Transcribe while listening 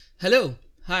Hello,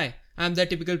 hi, I'm the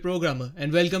typical programmer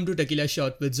and welcome to Tequila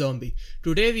Shot with Zombie.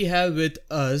 Today we have with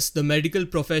us the medical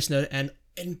professional and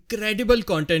incredible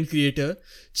content creator,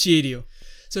 Cheerio.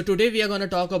 So today we are going to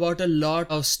talk about a lot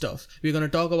of stuff. We're going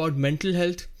to talk about mental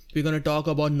health, we're going to talk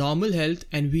about normal health,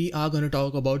 and we are going to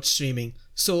talk about streaming.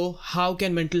 So how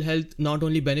can mental health not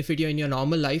only benefit you in your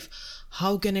normal life,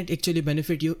 how can it actually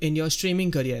benefit you in your streaming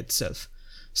career itself?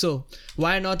 So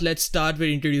why not let's start with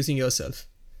introducing yourself.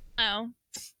 Oh,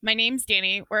 my name's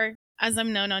Danny, or as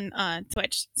I'm known on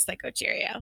Twitch,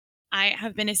 PsychoCheerio. I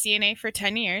have been a CNA for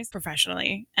 10 years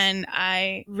professionally, and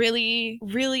I really,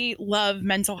 really love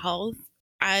mental health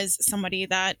as somebody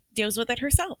that deals with it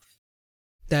herself.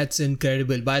 That's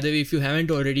incredible. By the way, if you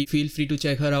haven't already, feel free to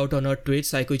check her out on her Twitch,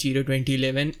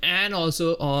 PsychoCheerio2011, and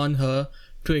also on her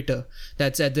Twitter.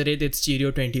 That's at the rate it's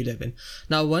Cheerio2011.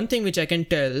 Now, one thing which I can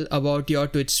tell about your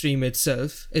Twitch stream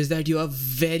itself is that you are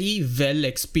very well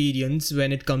experienced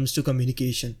when it comes to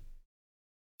communication.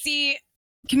 See,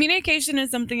 communication is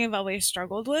something I've always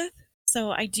struggled with, so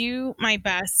I do my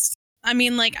best. I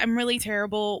mean, I'm really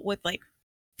terrible with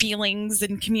feelings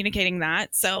and communicating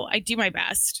that, so I do my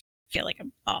best. I feel like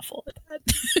I'm awful with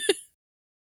that.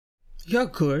 You're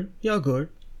good. You're good.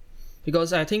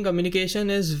 Because I think communication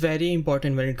is very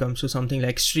important when it comes to something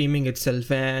like streaming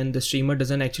itself, and the streamer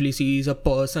doesn't actually see a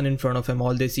person in front of him.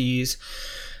 All they see is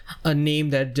a name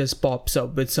that just pops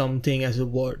up with something as a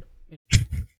word.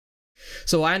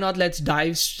 So why not let's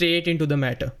dive straight into the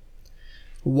matter.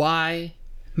 Why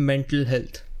mental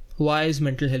health? Why is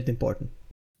mental health important?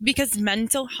 Because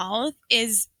mental health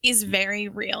is very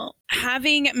real.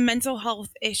 Having mental health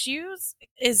issues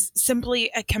is simply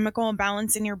a chemical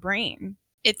imbalance in your brain.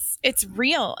 It's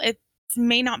real. It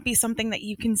may not be something that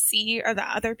you can see or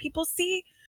that other people see,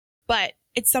 but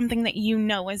it's something that you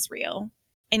know is real.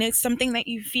 And it's something that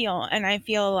you feel, and I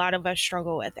feel a lot of us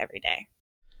struggle with every day.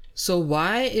 So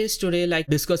why is today like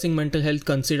discussing mental health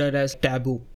considered as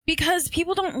taboo? Because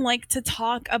people don't like to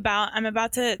talk about, I'm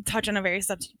about to touch on a very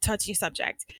touchy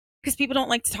subject, because people don't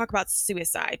like to talk about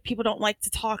suicide. People don't like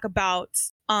to talk about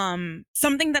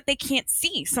something that they can't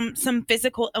see, some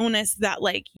physical illness that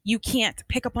you can't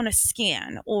pick up on a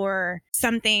scan, or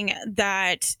something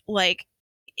that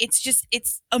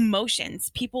it's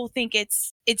emotions. People think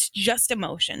it's just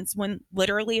emotions when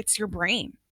literally it's your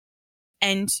brain.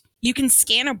 And you can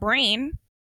scan a brain,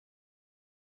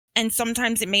 and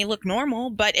sometimes it may look normal,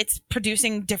 but it's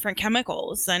producing different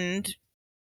chemicals, and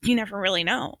you never really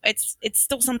know. It's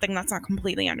still something that's not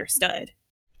completely understood.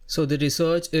 So the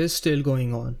research is still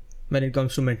going on when it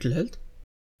comes to mental health.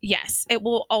 Yes, it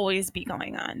will always be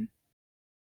going on.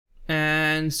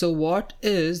 And so what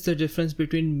is the difference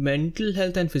between mental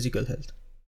health and physical health?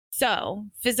 So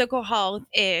physical health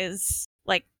is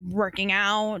like working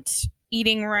out,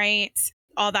 eating right,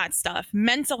 all that stuff.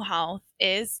 Mental health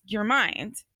is your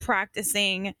mind,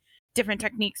 practicing different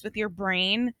techniques with your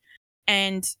brain,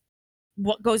 and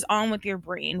what goes on with your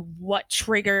brain, what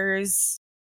triggers,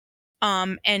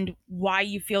 and why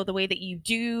you feel the way that you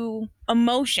do,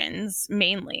 emotions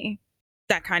mainly,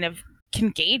 that kind of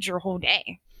can gauge your whole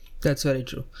day. That's very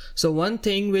true. So one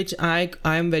thing which I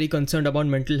am very concerned about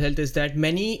mental health is that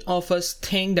many of us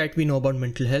think that we know about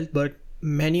mental health, but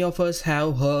many of us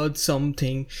have heard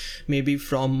something maybe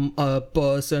from a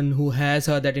person who has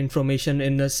heard that information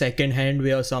in a second hand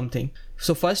way or something.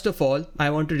 So first of all,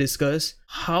 I want to discuss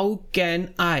how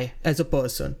can I as a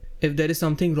person, if there is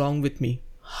something wrong with me,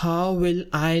 how will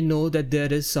I know that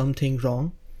there is something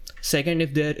wrong? Second,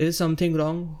 if there is something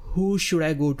wrong, who should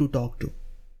I go to talk to?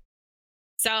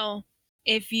 So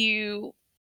if you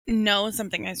know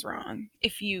something is wrong,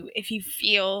 if you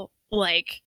feel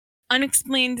like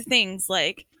unexplained things,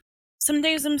 like some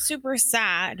days I'm super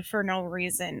sad for no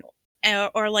reason,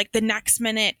 or like the next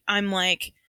minute I'm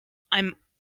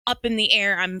up in the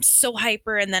air, I'm so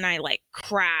hyper, and then I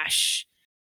crash.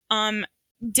 Um,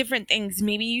 Different things.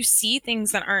 Maybe you see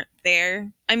things that aren't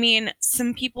there. I mean,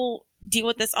 some people deal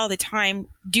with this all the time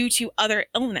due to other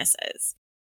illnesses.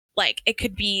 Like, it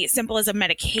could be simple as a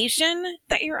medication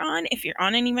that you're on, if you're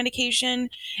on any medication.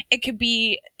 It could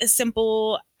be as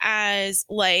simple as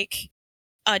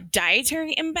a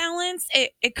dietary imbalance.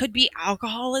 It could be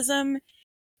alcoholism.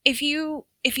 If you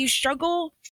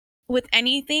struggle with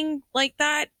anything like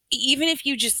that, even if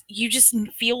you just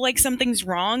feel like something's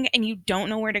wrong and you don't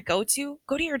know where to go to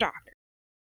your doctor.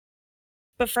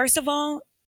 But first of all,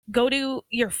 go to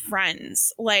your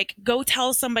friends. Like, go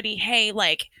tell somebody, hey,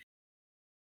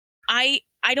 I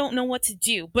don't know what to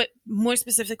do, but more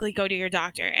specifically, go to your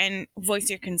doctor and voice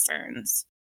your concerns.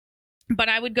 But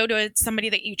I would go to somebody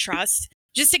that you trust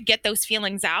just to get those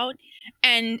feelings out.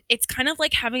 And it's kind of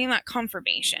like having that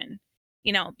confirmation.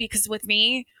 because with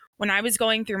me, when I was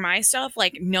going through my stuff,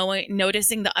 like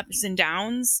noticing the ups and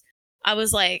downs, I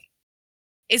was like,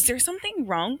 is there something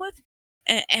wrong with,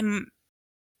 am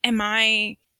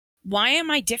I, why am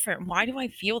I different? Why do I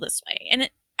feel this way? And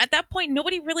at that point,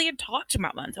 nobody really had talked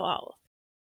about mental health.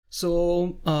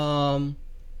 So,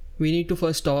 we need to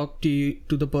first talk to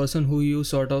the person who you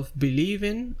sort of believe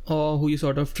in or who you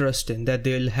sort of trust in, that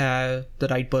they'll have the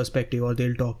right perspective or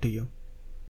they'll talk to you.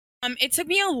 It took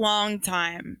me a long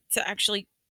time to actually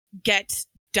get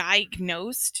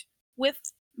diagnosed with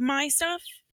my stuff.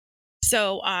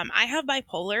 So, I have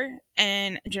bipolar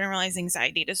and generalized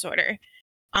anxiety disorder.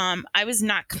 I was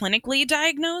not clinically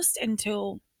diagnosed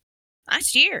until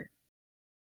last year.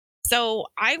 So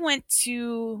I went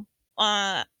to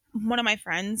one of my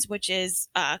friends, which is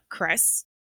Chris,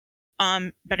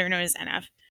 better known as NF.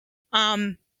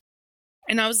 And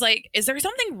I was like, is there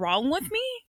something wrong with me?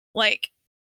 Like,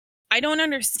 I don't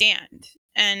understand.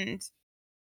 And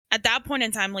at that point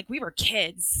in time, like, we were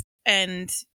kids,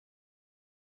 and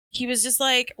he was just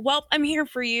like, well, I'm here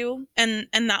for you. And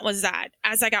that was that.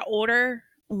 As I got older,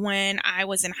 when I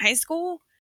was in high school,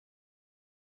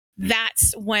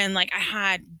 that's when like I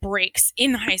had breaks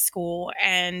in high school,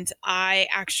 and I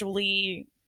actually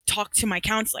talked to my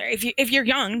counselor. If you're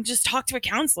young, just talk to a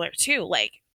counselor too.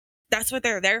 Like, that's what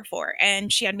they're there for.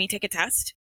 And she had me take a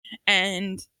test,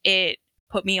 and it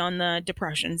put me on the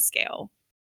depression scale.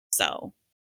 So,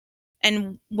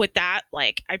 and with that,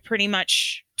 like, I pretty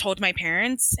much told my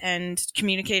parents and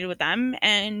communicated with them,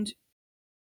 and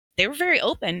they were very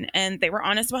open and they were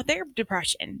honest about their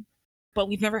depression. But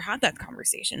we've never had that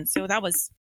conversation. So that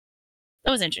was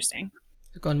interesting.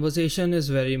 The conversation is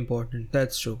very important,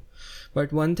 that's true.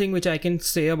 But one thing which I can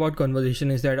say about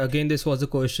conversation is that, again, this was a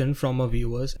question from our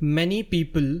viewers. Many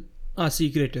people are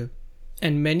secretive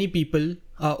and many people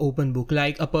are open book.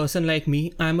 Like a person like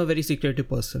me, I'm a very secretive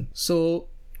person. So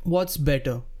what's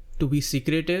better, to be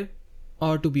secretive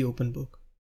or to be open book?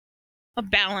 A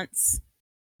balance.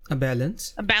 A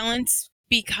balance? A balance,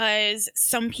 because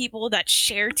some people that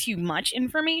share too much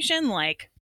information, like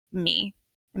me,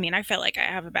 I mean, I feel like I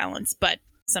have a balance, but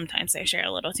sometimes I share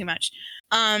a little too much.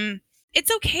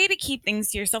 It's okay to keep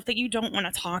things to yourself that you don't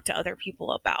want to talk to other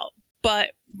people about.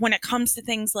 But when it comes to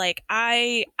things like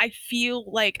I feel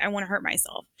like I want to hurt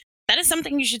myself, that is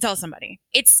something you should tell somebody.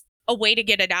 It's a way to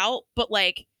get it out, but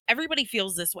like, everybody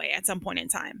feels this way at some point in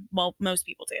time. Well, most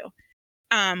people do.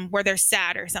 Where they're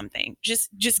sad or something. Just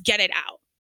get it out.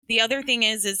 The other thing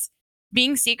is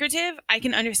being secretive. I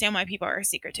can understand why people are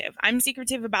secretive. I'm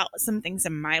secretive about some things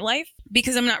in my life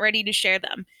because I'm not ready to share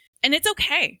them. And it's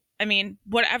okay. I mean,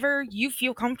 whatever you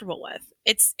feel comfortable with.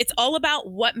 It's all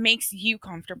about what makes you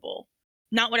comfortable,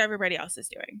 not what everybody else is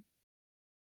doing.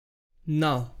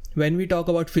 Now, when we talk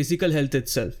about physical health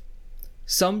itself,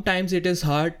 sometimes it is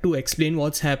hard to explain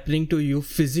what's happening to you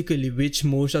physically, which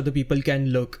most of the people can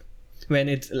look. When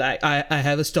it's like, I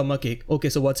have a stomach ache. Okay,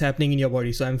 so what's happening in your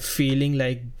body? So I'm feeling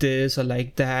like this or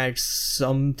like that,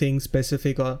 something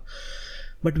specific.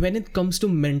 But when it comes to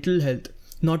mental health,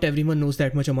 not everyone knows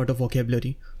that much amount of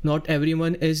vocabulary. Not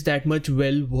everyone is that much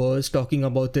well versed talking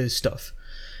about this stuff.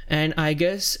 And I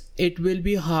guess it will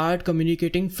be hard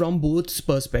communicating from both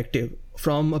perspective,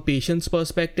 from a patient's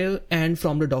perspective and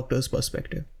from the doctor's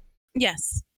perspective.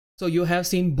 Yes. So you have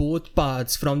seen both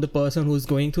parts, from the person who's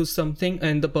going through something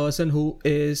and the person who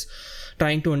is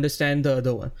trying to understand the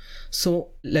other one. So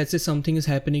let's say something is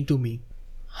happening to me.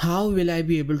 How will I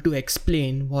be able to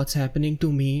explain what's happening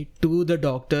to me to the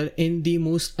doctor in the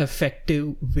most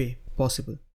effective way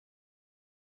possible?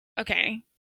 Okay.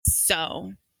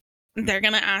 So they're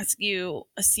going to ask you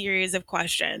a series of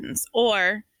questions,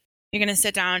 or you're going to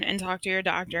sit down and talk to your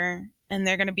doctor, and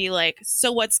they're going to be like,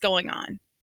 so what's going on?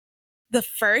 The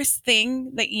first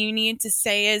thing that you need to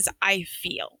say is, I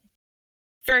feel.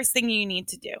 First thing you need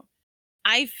to do.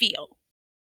 I feel.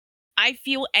 I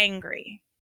feel angry.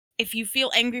 If you feel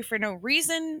angry for no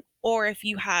reason, or if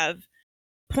you have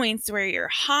points where you're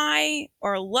high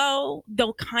or low,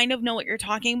 they'll kind of know what you're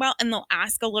talking about, and they'll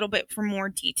ask a little bit for more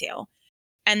detail.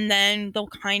 And then they'll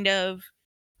kind of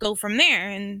go from there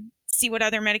and see what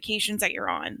other medications that you're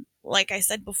on. Like I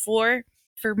said before,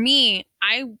 for me,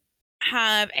 I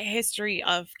have a history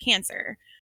of cancer.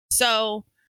 So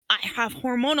I have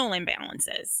hormonal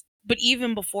imbalances. But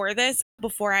even before this,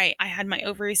 before I had my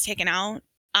ovaries taken out,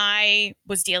 I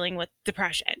was dealing with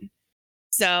depression.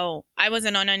 So I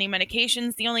wasn't on any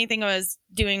medications. The only thing I was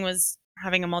doing was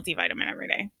having a multivitamin every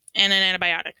day and an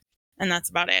antibiotic. And that's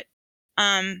about it.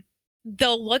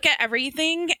 They'll look at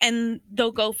everything and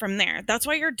they'll go from there. That's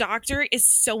why your doctor is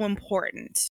so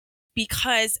important,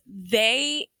 because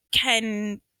they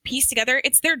can piece together.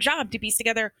 It's their job to piece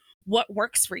together what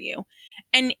works for you.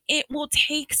 And it will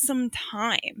take some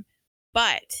time.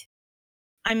 But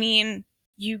I mean,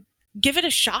 you give it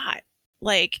a shot.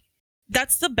 Like,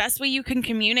 that's the best way you can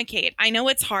communicate. I know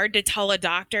it's hard to tell a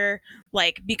doctor,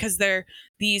 like, because they're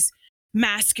these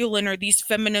masculine or these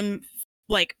feminine,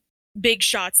 like, big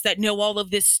shots that know all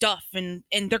of this stuff and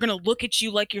they're going to look at you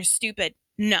like you're stupid.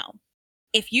 No.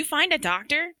 If you find a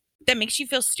doctor that makes you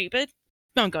feel stupid,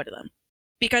 don't go to them.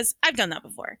 Because I've done that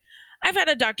before. I've had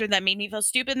a doctor that made me feel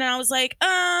stupid and I was like,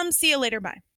 see you later,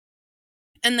 bye.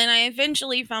 And then I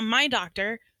eventually found my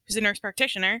doctor, who's a nurse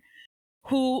practitioner,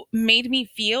 who made me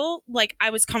feel like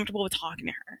I was comfortable with talking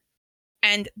to her.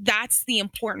 And that's the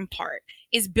important part,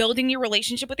 is building your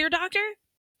relationship with your doctor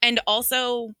and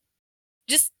also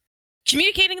just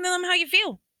communicating to them how you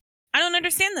feel. I don't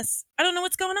understand this. I don't know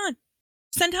what's going on.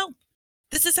 Send help.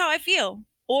 This is how I feel.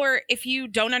 Or if you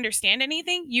don't understand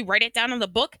anything, you write it down on the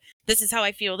book. This is how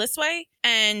I feel this way.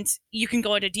 And you can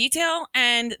go into detail.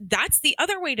 And that's the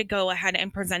other way to go ahead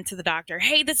and present to the doctor.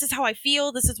 Hey, this is how I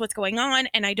feel. This is what's going on.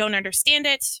 And I don't understand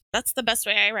it. That's the best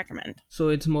way I recommend. So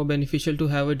it's more beneficial to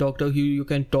have a doctor who you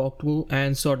can talk to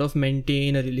and sort of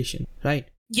maintain a relation, right?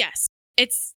 Yes.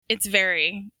 It's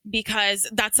very, because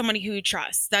that's somebody who you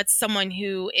trust. That's someone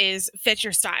who fits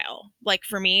your style. Like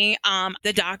for me,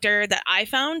 the doctor that I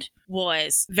found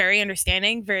was very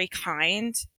understanding, very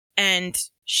kind, and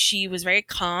she was very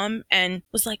calm and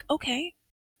was like, okay,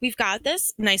 we've got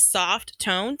this. Nice soft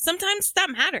tone. Sometimes that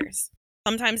matters.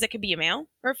 Sometimes it could be a male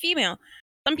or a female.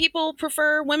 Some people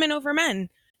prefer women over men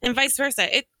and vice versa.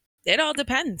 It all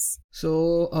depends.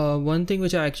 So one thing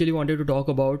which I actually wanted to talk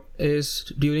about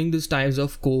is during these times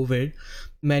of COVID,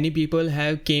 many people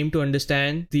have came to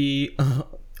understand the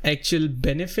actual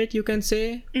benefit, you can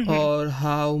say, or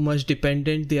how much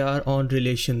dependent they are on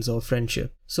relations or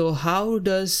friendship. So how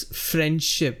does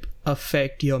friendship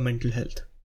affect your mental health?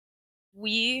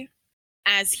 We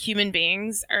as human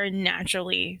beings are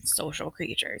naturally social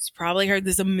creatures. Probably heard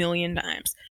this a million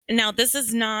times. Now, this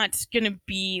is not going to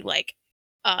be like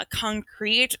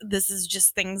concrete. This is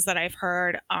just things that I've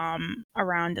heard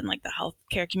around in like the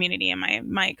healthcare community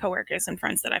and my coworkers and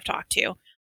friends that I've talked to,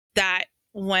 that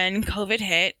when COVID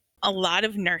hit, a lot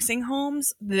of nursing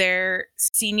homes, their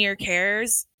senior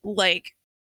cares, like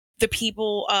the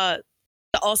people, the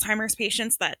Alzheimer's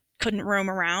patients that couldn't roam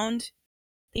around,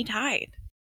 they died.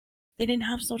 They didn't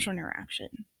have social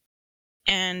interaction.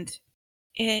 And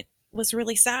it was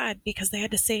really sad because they had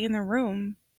to stay in their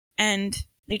room and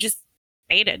they just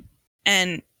faded.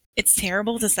 And it's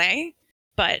terrible to say,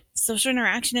 but social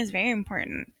interaction is very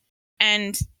important.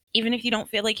 And even if you don't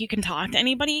feel like you can talk to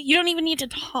anybody, you don't even need to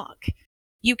talk.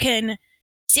 You can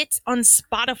sit on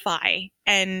Spotify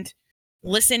and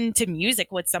listen to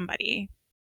music with somebody.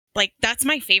 Like, that's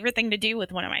my favorite thing to do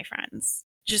with one of my friends.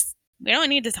 Just, we don't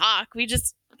need to talk. We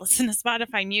just listen to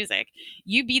Spotify music.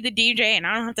 You be the DJ and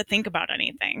I don't have to think about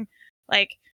anything.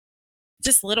 Like,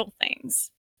 just little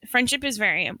things. Friendship is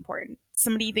very important.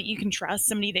 Somebody that you can trust,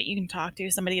 somebody that you can talk to,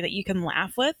 somebody that you can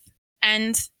laugh with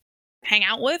and hang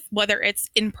out with, whether it's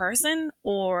in person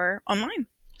or online.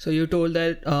 So you told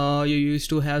that you used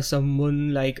to have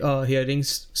someone like hearing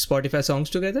Spotify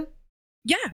songs together?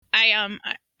 Yeah,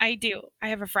 I do. I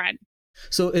have a friend.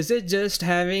 So is it just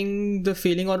having the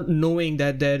feeling or knowing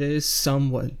that there is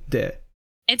someone there?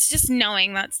 It's just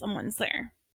knowing that someone's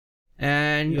there.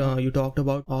 And you talked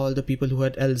about all the people who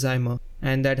had Alzheimer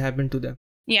and that happened to them.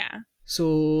 Yeah.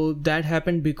 So that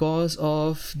happened because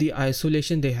of the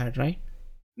isolation they had, right?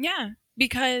 Yeah,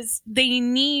 because they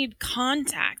need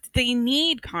contact. They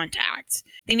need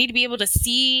to be able to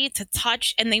see, to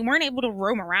touch, and they weren't able to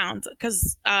roam around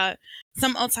because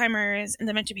some Alzheimer's and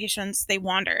dementia patients, they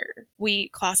wander. We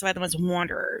classify them as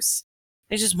wanderers.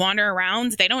 They just wander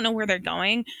around. They don't know where they're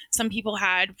going. Some people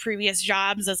had previous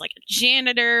jobs as like a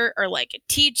janitor or like a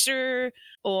teacher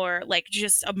or like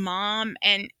just a mom.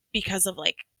 And because of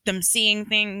like them seeing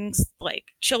things like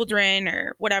children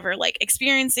or whatever, like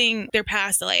experiencing their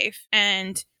past life,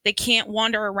 and they can't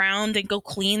wander around and go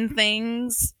clean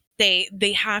things. They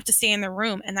have to stay in their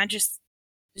room, and that just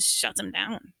shuts them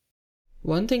down.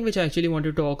 One thing which I actually want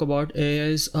to talk about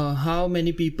is how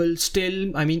many people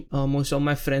still, most of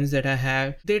my friends that I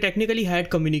have, they technically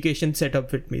had communication set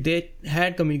up with me. They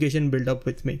had communication built up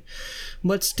with me.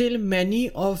 But still many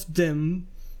of them,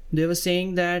 they were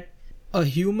saying that a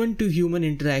human to human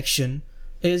interaction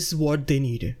is what they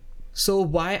needed. So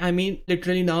why,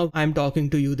 literally now I'm talking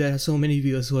to you, there are so many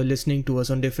viewers who are listening to us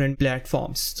on different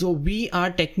platforms. So we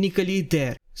are technically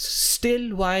there.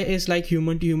 Still, why is like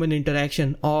human to human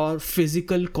interaction or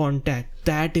physical contact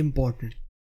that important?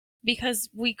 Because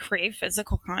we crave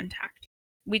physical contact.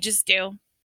 We just do.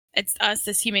 It's us,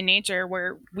 this human nature,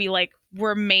 where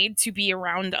we're made to be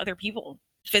around other people.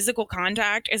 Physical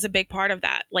contact is a big part of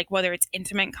that. Like whether it's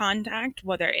intimate contact,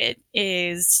 whether it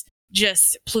is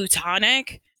just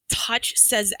plutonic, touch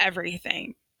says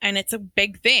everything. And it's a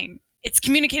big thing. It's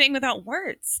communicating without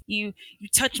words. You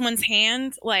touch one's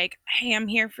hand like, hey, I'm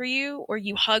here for you. Or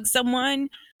you hug someone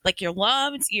like you're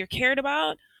loved, you're cared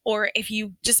about. Or if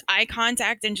you just eye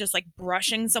contact and just like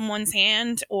brushing someone's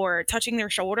hand or touching their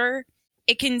shoulder,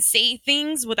 it can say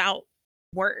things without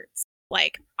words.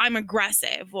 Like, I'm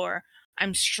aggressive, or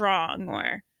I'm strong,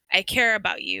 or I care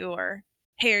about you, or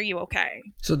hey, are you okay?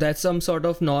 So that's some sort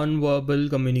of non-verbal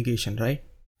communication, right?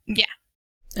 Yeah.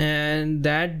 And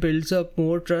that builds up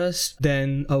more trust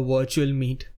than a virtual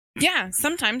meet. Yeah,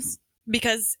 sometimes,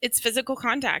 because it's physical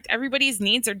contact. Everybody's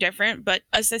needs are different, but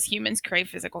us as humans crave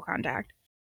physical contact.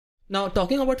 Now,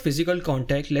 talking about physical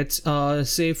contact, let's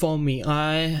say for me,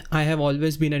 I have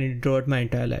always been an introvert my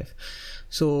entire life.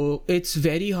 So it's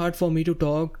very hard for me to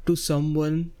talk to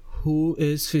someone who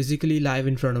is physically live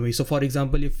in front of me. So for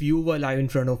example, if you were live in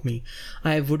front of me,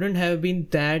 I wouldn't have been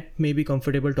that maybe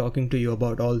comfortable talking to you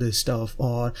about all this stuff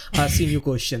or asking you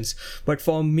questions. But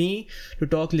for me to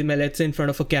talk, let's say in front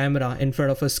of a camera, in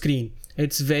front of a screen,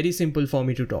 it's very simple for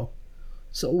me to talk.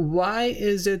 So why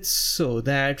is it so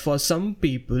that for some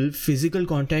people physical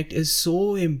contact is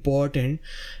so important,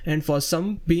 and for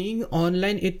some being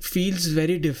online it feels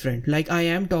very different? Like I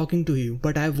am talking to you,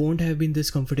 but I won't have been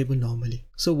this comfortable normally.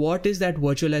 So what is that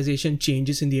virtualization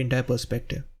changes in the entire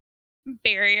perspective?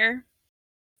 Barrier.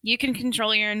 You can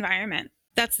control your environment.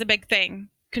 That's the big thing.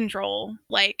 Control.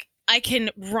 Like, I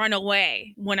can run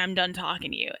away when I'm done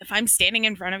talking to you. If I'm standing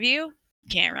in front of you,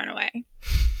 can't run away.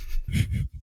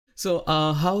 So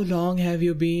how long have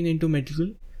you been into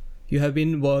medical? You have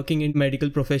been working in medical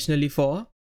professionally for?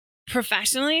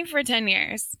 Professionally for 10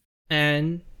 years.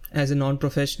 And as a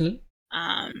non-professional?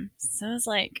 So it was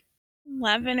like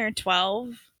 11 or 12.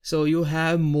 So you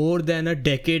have more than a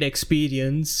decade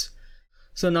experience.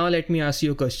 So now let me ask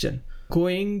you a question.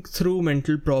 Going through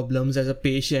mental problems as a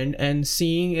patient and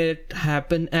seeing it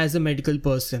happen as a medical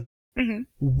person,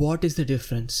 what is the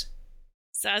difference?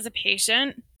 So as a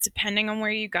patient, depending on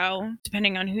where you go,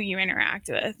 depending on who you interact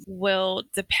with, will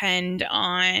depend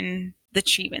on the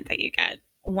treatment that you get.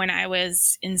 When I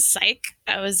was in psych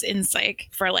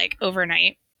for like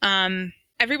overnight.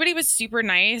 Everybody was super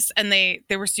nice, and they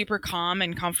were super calm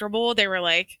and comfortable. They were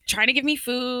like trying to give me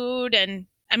food, and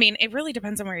I mean, it really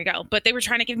depends on where you go, but they were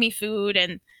trying to give me food,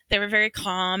 and they were very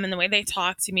calm in the way they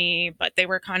talked to me, but they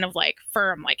were kind of like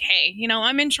firm, like, hey,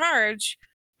 I'm in charge,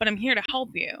 but I'm here to help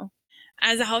you.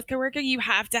 As a healthcare worker, you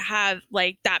have to have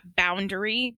like that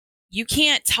boundary. You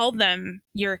can't tell them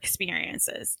your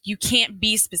experiences. You can't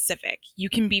be specific. You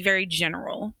can be very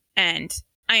general. And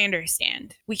I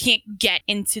understand. We can't get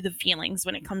into the feelings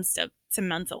when it comes to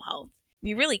mental health.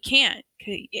 We really can't.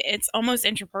 It's almost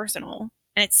interpersonal.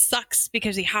 And it sucks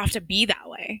because we have to be that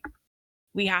way.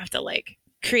 We have to like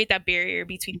create that barrier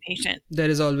between patient. There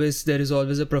is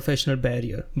always a professional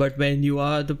barrier, but when you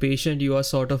are the patient, you are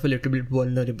sort of a little bit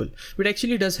vulnerable, which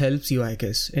actually does helps you, I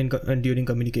guess, in during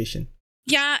communication.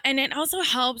 Yeah, and it also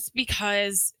helps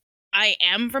because I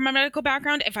am from a medical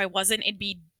background. If I wasn't, it'd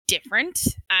be different.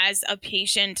 As a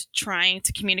patient trying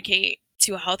to communicate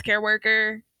to a healthcare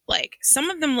worker, like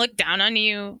some of them look down on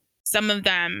you, some of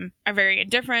them are very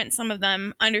indifferent, some of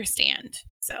them understand.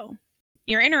 So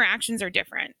your interactions are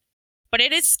different. But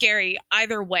it is scary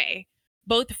either way,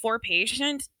 both for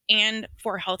patient and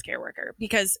for healthcare worker,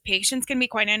 because patients can be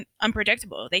quite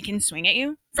unpredictable. They can swing at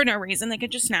you for no reason. They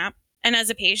could just snap. And as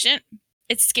a patient,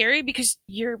 it's scary because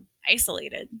you're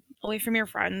isolated, away from your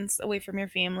friends, away from your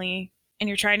family, and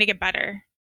you're trying to get better.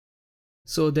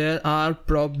 So there are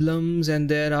problems and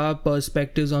there are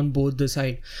perspectives on both the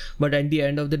side. But at the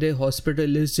end of the day,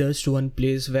 hospital is just one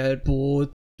place where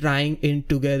both trying in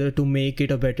together to make it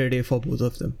a better day for both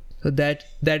of them. So that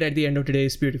at the end of the day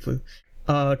is beautiful.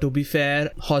 To be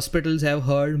fair, hospitals have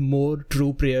heard more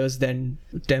true prayers than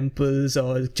temples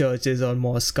or churches or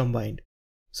mosques combined.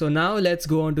 So now let's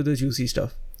go on to the juicy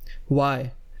stuff.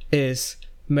 Why is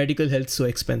medical health so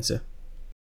expensive?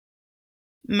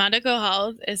 Medical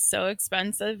health is so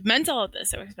expensive. Mental health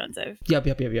is so expensive. Yep.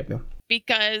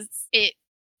 Because it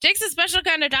takes a special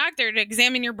kind of doctor to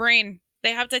examine your brain.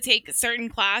 They have to take certain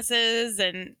classes,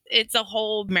 and it's a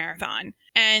whole marathon.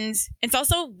 And it's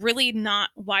also really not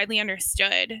widely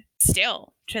understood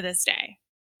still to this day.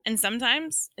 And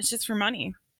sometimes it's just for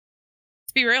money.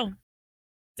 Let's be real.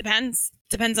 Depends.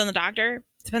 Depends on the doctor.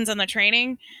 Depends on the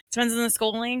training. Depends on the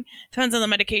schooling. Depends on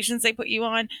the medications they put you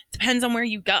on. Depends on where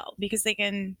you go, because they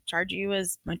can charge you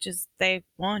as much as they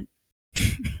want.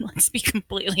 Let's be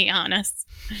completely honest.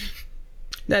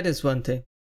 That is one thing.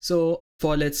 So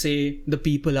for, let's say, the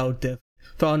people out there,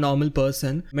 for a normal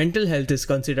person, mental health is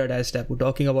considered as taboo.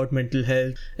 Talking about mental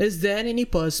health, is there any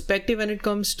perspective when it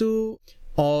comes to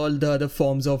all the other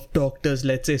forms of doctors?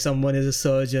 Let's say someone is a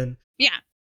surgeon. Yeah,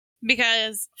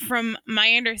 because from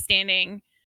my understanding,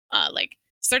 like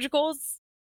surgicals,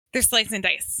 they're slice and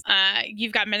dice.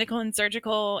 You've got medical and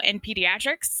surgical and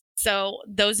pediatrics. So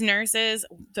those nurses,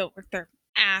 they'll work their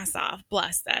ass off,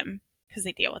 bless them, because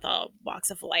they deal with all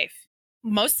walks of life.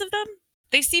 Most of them,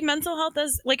 they see mental health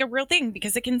as like a real thing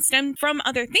because it can stem from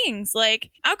other things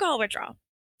like alcohol withdrawal.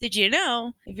 Did you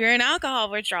know if you're in alcohol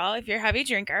withdrawal, if you're a heavy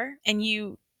drinker and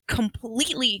you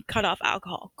completely cut off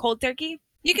alcohol, cold turkey,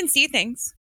 you can see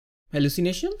things.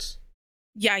 Hallucinations?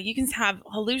 Yeah, you can have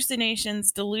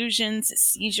hallucinations, delusions,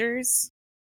 seizures.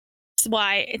 That's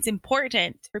why it's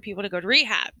important for people to go to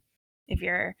rehab. If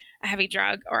you're a heavy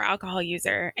drug or alcohol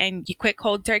user and you quit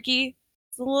cold turkey,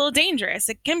 it's a little dangerous.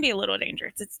 It can be a little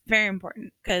dangerous. It's very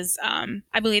important because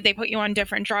I believe they put you on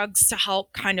different drugs to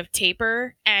help kind of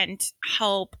taper and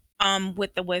help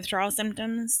with the withdrawal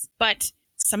symptoms. But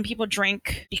some people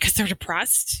drink because they're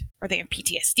depressed or they have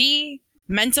PTSD,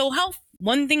 mental health.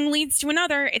 One thing leads to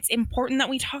another. It's important that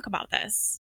we talk about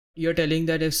this. You're telling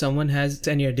that if someone has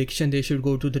any addiction, they should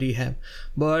go to the rehab.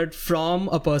 But from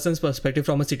a person's perspective,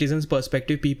 from a citizen's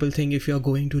perspective, people think if you're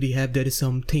going to rehab, there is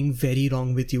something very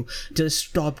wrong with you. Just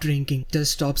stop drinking,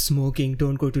 just stop smoking,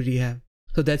 don't go to rehab.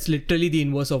 So that's literally the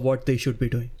inverse of what they should be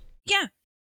doing. Yeah.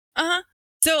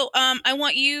 So I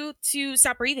want you to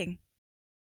stop breathing.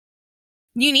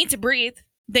 You need to breathe.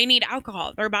 They need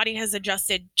alcohol. Their body has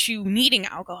adjusted to needing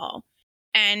alcohol.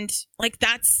 And like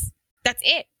that's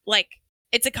it. Like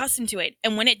it's accustomed to it.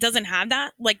 And when it doesn't have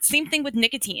that, like same thing with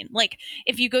nicotine. Like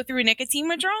if you go through a nicotine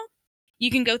withdrawal, you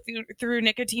can go through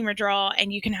nicotine withdrawal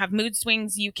and you can have mood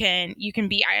swings. You can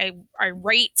be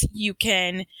irate. You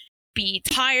can be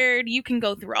tired. You can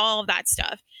go through all of that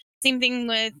stuff. Same thing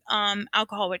with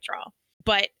alcohol withdrawal.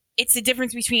 But it's the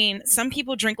difference between some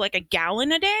people drink like a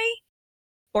gallon a day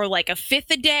or like a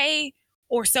fifth a day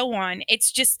or so on.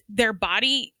 It's just their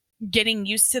body getting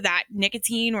used to that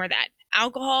nicotine or that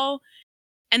alcohol,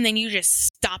 and then you just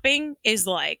stopping is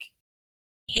like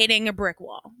hitting a brick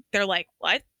wall. They're like,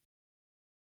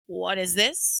 what is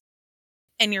this?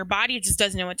 And your body just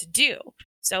doesn't know what to do.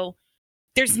 So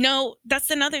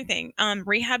that's another thing.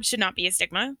 Rehab should not be a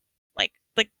stigma. Like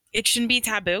it shouldn't be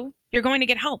taboo. You're going to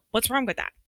get help. What's wrong with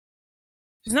that?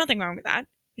 There's nothing wrong with that.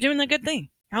 You're doing the good thing.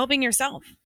 You're helping yourself.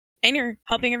 And you're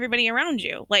helping everybody around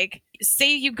you. Like,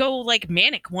 say you go like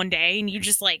manic one day and you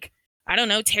just like, I don't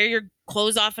know, tear your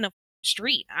clothes off in a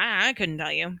street. I couldn't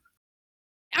tell you.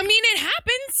 I mean, it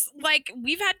happens. Like,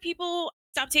 we've had people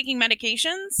stop taking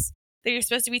medications that you're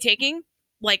supposed to be taking,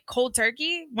 like cold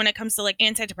turkey, when it comes to like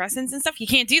antidepressants and stuff. You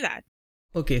can't do that.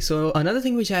 Okay, so another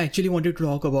thing which I actually wanted to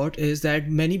talk about is that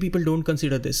many people don't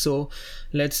consider this. So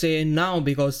let's say now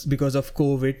because of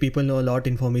COVID, people know a lot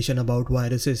information about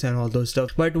viruses and all those stuff.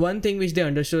 But one thing which they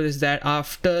understood is that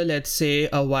after, let's say,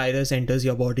 a virus enters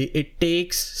your body, it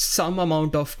takes some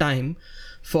amount of time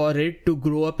for it to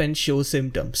grow up and show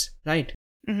symptoms, right?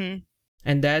 Mm-hmm.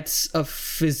 And that's a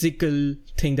physical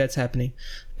thing that's happening.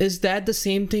 Is that the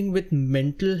same thing with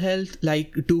mental health?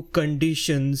 Like, do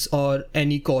conditions or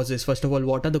any causes, first of all,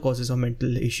 what are the causes of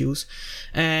mental issues?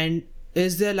 And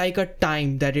is there like a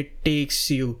time that it takes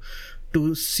you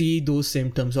to see those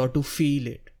symptoms or to feel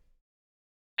it?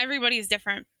 Everybody is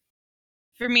different.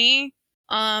 For me,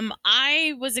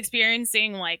 I was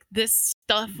experiencing like this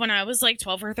stuff when I was like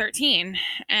 12 or 13.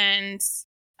 And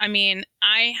I mean,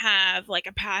 I have like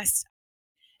a past.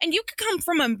 And you could come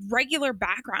from a regular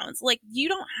background. Like, you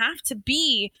don't have to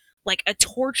be like a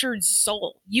tortured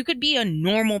soul. You could be a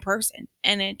normal person.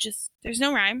 And there's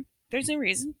no rhyme. There's no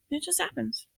reason. It just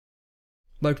happens.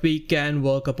 But we can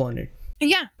work upon it.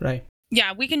 Yeah. Right.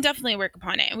 Yeah, we can definitely work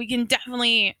upon it. And we can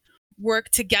definitely work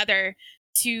together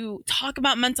to talk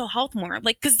about mental health more.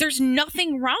 Like, because there's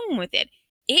nothing wrong with it.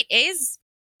 It is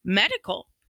medical.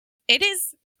 It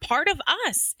is part of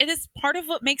us. It is part of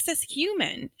what makes us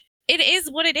human. It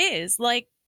is what it is. Like,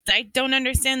 I don't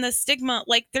understand the stigma.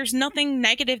 Like, there's nothing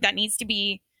negative that needs to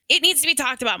be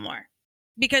talked about more.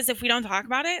 Because if we don't talk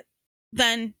about it,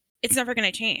 then it's never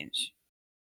going to change.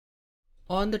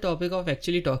 On the topic of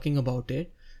actually talking about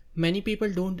it, many people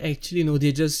don't actually know,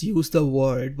 they just use the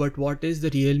word, but what is the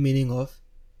real meaning of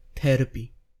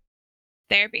therapy?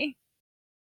 Therapy?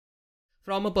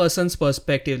 From a person's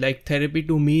perspective, like therapy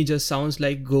to me just sounds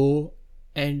like go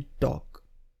and talk.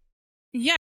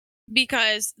 Yeah.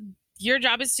 Because your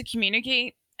job is to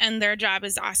communicate and their job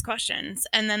is to ask questions.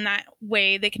 And then that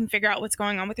way they can figure out what's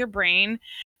going on with your brain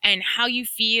and how you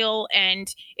feel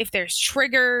and if there's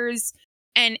triggers.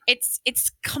 And it's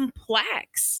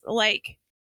complex. Like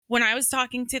when I was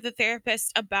talking to the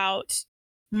therapist about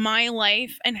my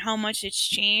life and how much it's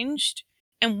changed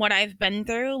and what I've been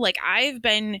through, like I've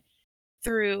been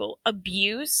through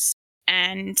abuse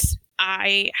and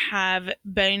I have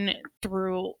been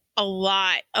through a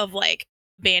lot of like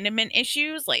abandonment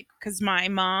issues, like because my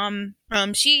mom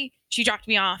she dropped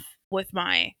me off with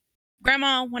my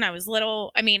grandma when I was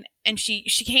little. I mean, and she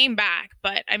came back,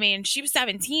 but I mean, she was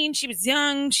 17, she was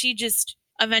young, she just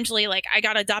eventually, like, I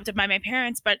got adopted by my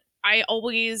parents, but I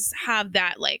always have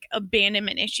that like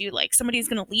abandonment issue, like somebody's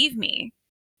gonna leave me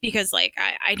because like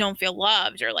I don't feel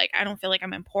loved or like I don't feel like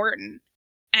I'm important.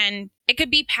 And it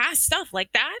could be past stuff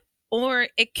like that, or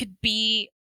it could be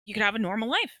you could have a normal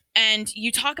life. And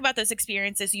you talk about those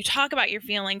experiences, you talk about your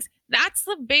feelings. That's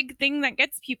the big thing that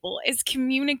gets people is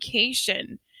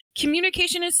communication.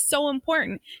 Communication is so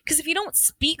important because if you don't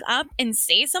speak up and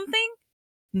say something,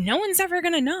 no one's ever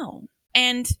going to know.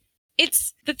 And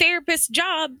it's the therapist's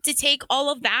job to take all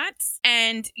of that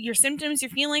and your symptoms, your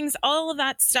feelings, all of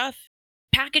that stuff,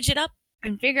 package it up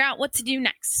and figure out what to do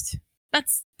next.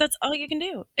 That's all you can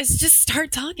do is just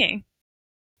start talking.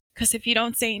 Because if you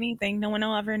don't say anything, no one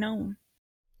will ever know.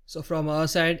 So from our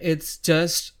side, it's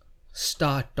just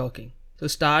start talking. So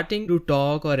starting to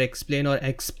talk or explain or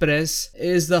express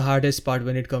is the hardest part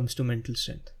when it comes to mental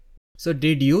strength. So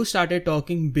did you started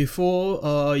talking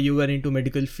before you were into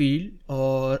medical field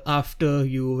or after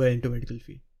you were into medical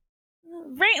field?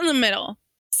 Right in the middle.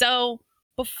 So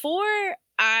before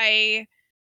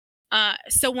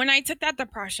so when I took that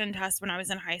depression test when I was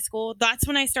in high school, that's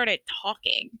when I started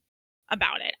talking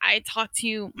about it. I talked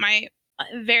to my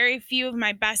very few of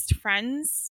my best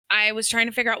friends. I was trying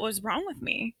to figure out what was wrong with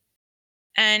me.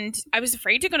 And I was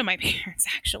afraid to go to my parents,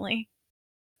 actually.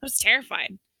 I was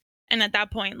terrified. And at that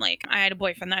point, like, I had a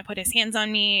boyfriend that put his hands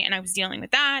on me and I was dealing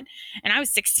with that. And I was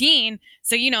 16.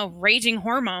 So, raging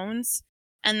hormones.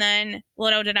 And then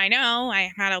little did I know,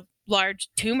 I had a large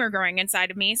tumor growing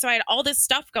inside of me. So I had all this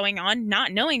stuff going on,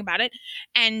 not knowing about it.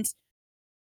 And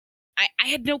I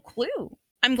had no clue.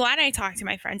 I'm glad I talked to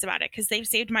my friends about it because they've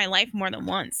saved my life more than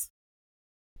once.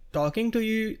 Talking to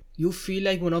you, you feel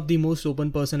like one of the most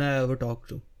open person I ever talked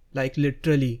to. Like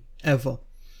literally ever.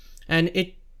 And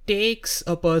it takes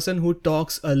a person who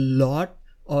talks a lot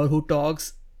or who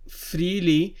talks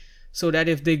freely so that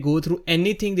if they go through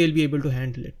anything, they'll be able to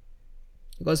handle it.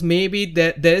 Because maybe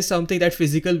there's something that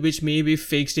physical which may be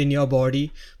fixed in your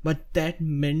body, but that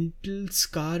mental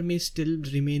scar may still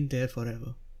remain there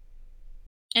forever.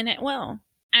 And it will.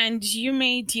 And you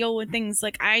may deal with things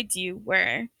like I do,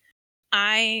 where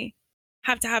I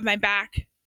have to have my back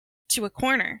to a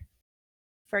corner,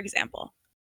 for example.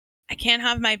 I can't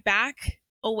have my back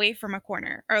away from a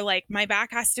corner, or like my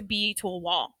back has to be to a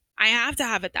wall. I have to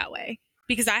have it that way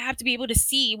because I have to be able to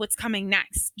see what's coming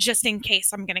next just in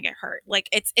case I'm going to get hurt. Like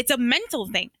it's a mental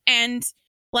thing. And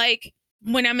like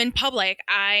when I'm in public,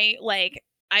 I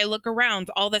look around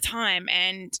all the time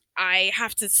and I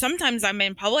have to, sometimes I'm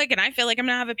in public and I feel like I'm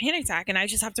going to have a panic attack and I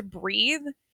just have to breathe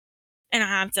and I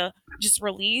have to just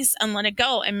release and let it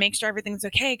go and make sure everything's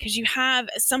okay. Cause you have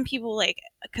some people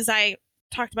cause I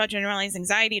talked about generalized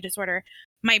anxiety disorder,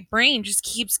 my brain just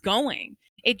keeps going.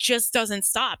 It just doesn't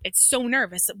stop. It's so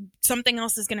nervous. Something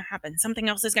else is going to happen. Something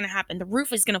else is going to happen. The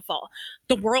roof is going to fall.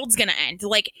 The world's going to end.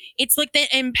 Like it's like the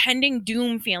impending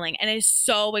doom feeling and it's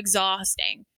so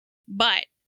exhausting. But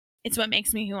it's what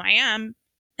makes me who I am,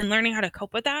 and learning how to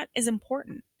cope with that is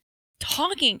important.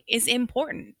 Talking is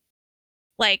important.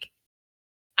 Like,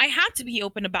 I have to be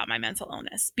open about my mental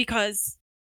illness because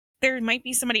there might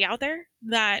be somebody out there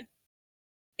that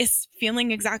is feeling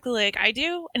exactly like I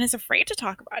do and is afraid to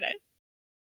talk about it.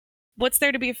 What's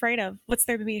there to be afraid of? What's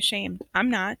there to be ashamed? I'm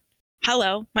not.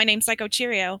 Hello, my name's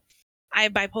PsychoCheerio. I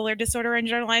have bipolar disorder and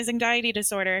generalized anxiety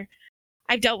disorder.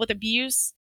 I've dealt with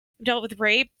abuse. I've dealt with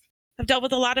rape. I've dealt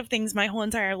with a lot of things my whole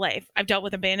entire life. I've dealt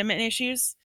with abandonment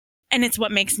issues, and it's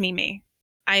what makes me me.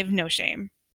 I have no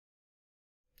shame.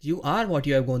 You are what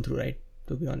you have gone through, right?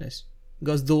 To be honest.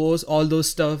 Because all those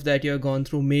stuff that you have gone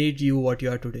through made you what you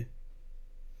are today.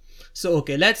 So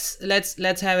okay, let's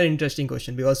have an interesting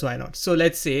question, because why not? So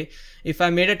let's say if I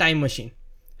made a time machine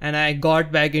and I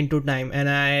got back into time and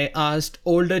I asked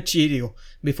older Cheerio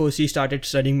before she started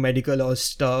studying medical or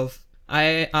stuff,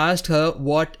 I asked her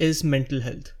what is mental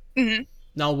health. Mm-hmm.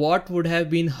 Now what would have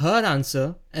been her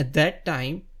answer at that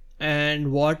time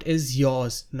and what is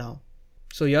yours now?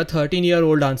 So your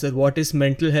 13-year-old answer, what is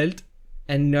mental health?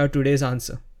 And your today's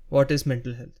answer, what is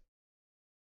mental health?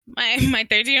 My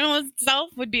 13-year-old self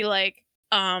would be like,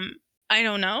 I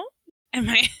don't know. And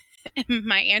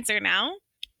my answer now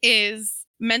is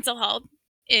mental health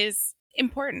is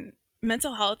important.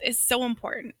 Mental health is so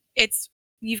important.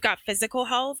 You've got physical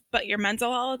health, but your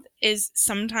mental health is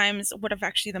sometimes what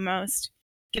affects you the most.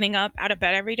 Getting up out of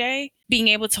bed every day, being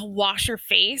able to wash your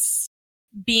face,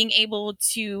 being able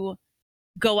to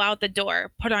go out the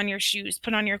door, put on your shoes,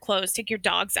 put on your clothes, take your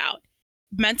dogs out.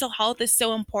 Mental health is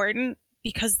so important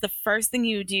because the first thing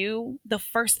you do, the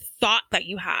first thought that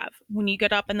you have when you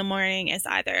get up in the morning is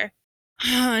either,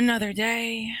 another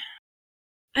day,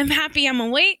 I'm happy I'm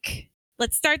awake,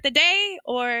 let's start the day,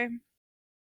 or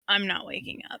I'm not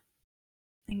waking up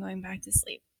and going back to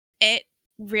sleep. It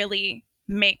really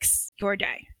makes your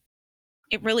day.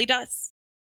 It really does.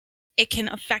 It can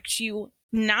affect you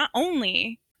not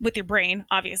only with your brain,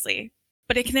 obviously,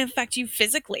 but it can affect you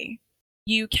physically.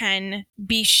 You can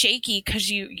be shaky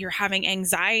because you're having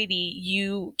anxiety.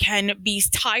 You can be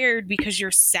tired because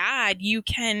you're sad. You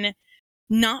can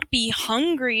not be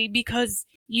hungry because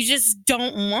you just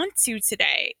don't want to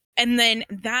today. And then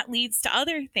that leads to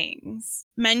other things.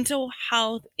 Mental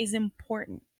health is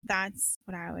important. That's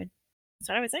what I would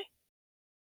say.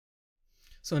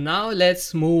 So now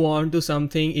let's move on to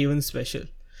something even special.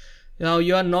 Now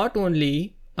you are not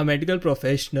only a medical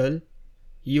professional,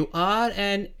 you are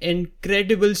an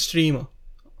incredible streamer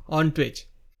on Twitch.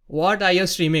 What are your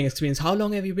streaming experience? How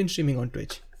long have you been streaming on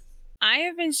Twitch? I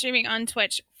have been streaming on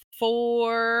Twitch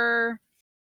for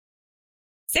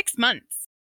 6 months.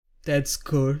 That's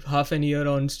good. Half an year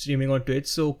on streaming on Twitch.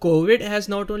 So COVID has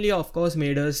not only, of course,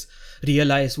 made us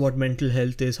realize what mental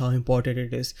health is, how important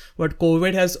it is, but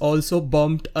COVID has also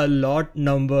bumped a lot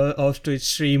number of Twitch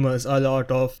streamers, a lot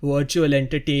of virtual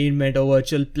entertainment or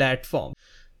virtual platform.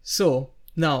 So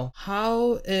now,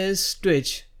 how is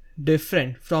Twitch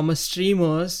different from a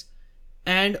streamer's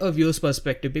and a viewer's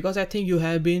perspective? Because I think you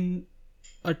have been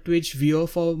a Twitch viewer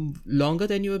for longer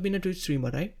than you have been a Twitch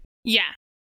streamer, right? Yeah.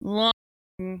 Long.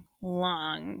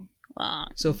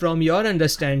 So from your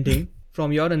understanding,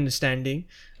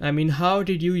 I mean, how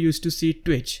did you used to see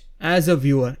Twitch as a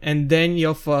viewer, and then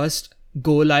your first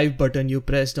go live button you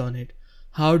pressed on it?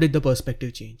 How did the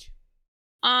perspective change?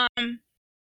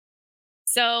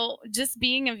 So just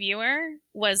being a viewer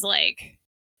was like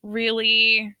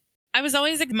really, I was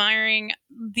always admiring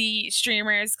the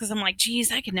streamers because I'm like,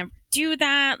 geez, I could never do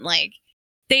that. Like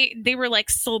they were like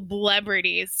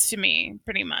celebrities to me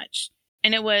pretty much.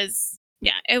 And it was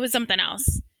something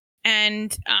else.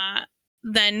 And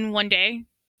then one day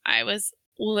I was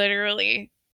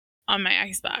literally on my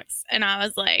Xbox and I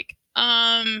was like,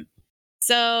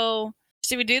 so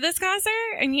should we do this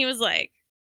concert? And he was like,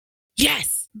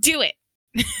 yes, do it.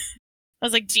 I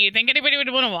was like, do you think anybody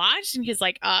would want to watch? And he's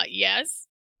like, yes.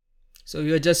 So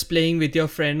you're just playing with your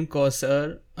friend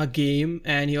Koser a game,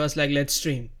 and he was like, let's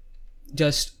stream.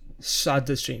 Just start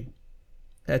the stream.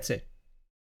 That's it.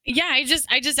 Yeah, I just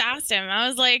asked him. I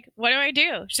was like, what do I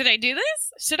do? Should I do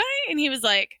this? Should I? And he was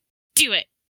like, do it.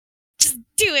 Just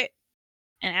do it.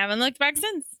 And I haven't looked back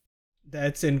since.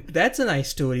 That's a nice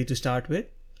story to start with.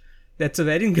 That's a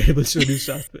very incredible story to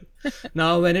start with.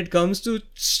 Now, when it comes to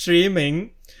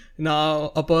streaming,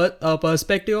 now a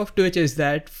perspective of Twitch is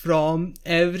that from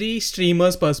every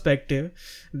streamer's perspective,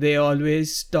 they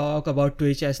always talk about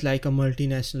Twitch as like a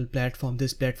multinational platform.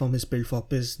 This platform is built for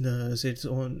business. It's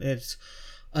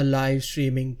a live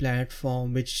streaming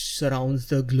platform which surrounds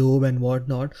the globe and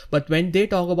whatnot. But when they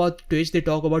talk about Twitch, they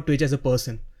talk about Twitch as a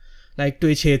person. Like,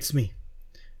 Twitch hates me.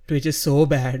 Twitch is so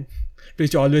bad.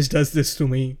 Twitch always does this to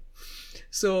me.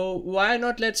 So why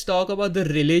not let's talk about the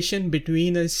relation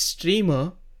between a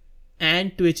streamer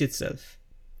and Twitch itself.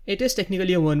 It is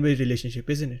technically a one-way relationship,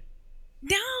 isn't it?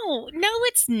 No,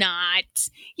 it's not.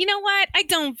 You know what? I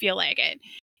don't feel like it.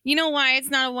 You know why it's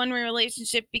not a one-way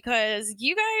relationship? Because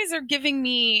you guys are giving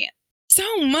me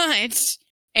so much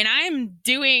and I'm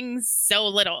doing so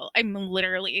little. I'm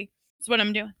literally, that's what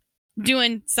I'm doing.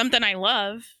 Doing something I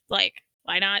love. Like,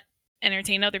 why not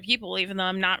entertain other people even though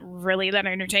I'm not really that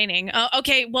entertaining?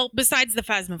 Okay, well, besides the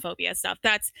phasmophobia stuff,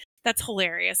 that's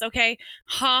hilarious, okay?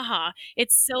 Ha.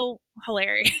 It's so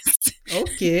hilarious.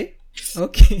 Okay.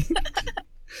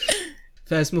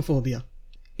 Phasmophobia.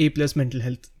 A plus mental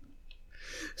health.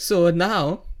 So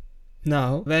now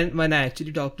when I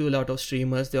actually talk to a lot of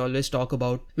streamers, they always talk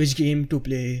about which game to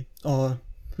play or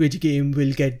which game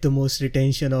will get the most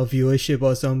retention or viewership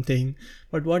or something.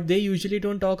 But what they usually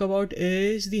don't talk about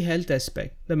is the health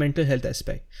aspect, the mental health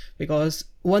aspect. Because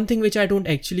one thing which I don't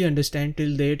actually understand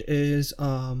till date is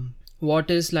what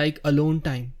is like alone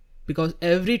time. Because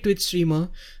every Twitch streamer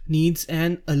needs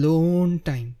an alone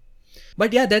time.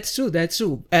 But yeah, that's true. That's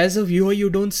true. As a viewer, you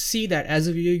don't see that. As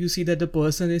a viewer, you see that the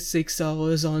person is 6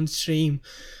 hours on stream,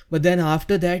 but then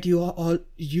after that,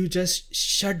 you just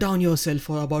shut down yourself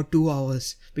for about 2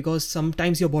 hours because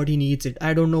sometimes your body needs it.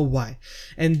 I don't know why.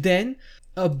 And then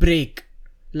a break.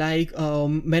 Like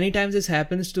many times this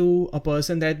happens to a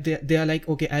person that they are like,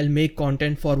 okay, I'll make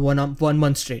content for 1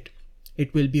 month straight.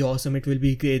 It will be awesome. It will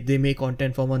be great. They make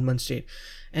content for 1 month straight,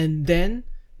 and then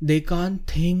they can't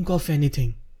think of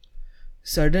anything.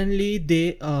 Suddenly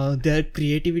their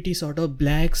creativity sort of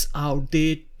blacks out.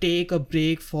 They take a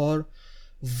break for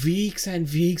weeks and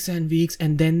weeks and weeks,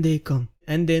 and then they come,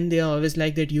 and then they are always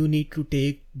like that, you need to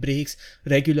take breaks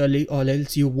regularly or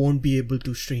else you won't be able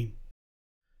to stream.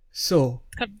 So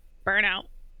Burnout.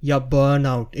 yeah,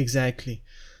 burnout, exactly.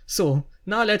 So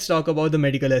now let's talk about the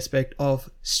medical aspect of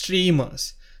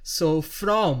streamers. So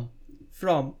from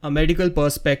a medical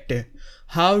perspective,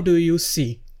 how do you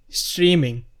see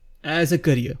streaming as a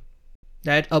career?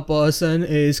 That a person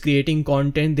is creating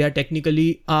content, they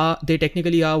technically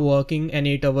are working an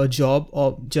 8-hour job,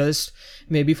 or just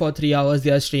maybe for 3 hours they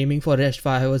are streaming, for rest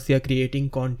 5 hours they are creating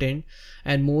content,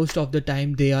 and most of the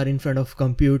time they are in front of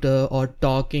computer or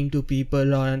talking to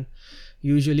people. And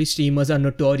usually streamers are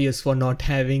notorious for not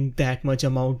having that much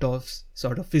amount of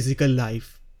sort of physical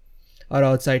life or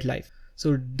outside life.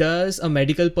 So does a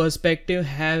medical perspective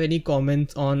have any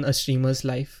comments on a streamer's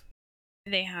life?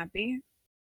 Are they happy?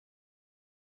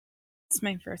 That's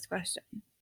my first question.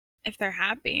 If they're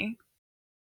happy,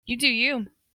 you do you.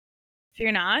 If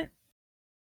you're not,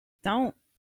 don't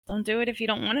do it if you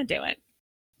don't want to do it.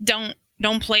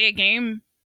 Don't play a game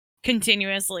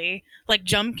continuously like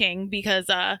Jump King because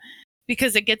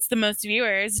it gets the most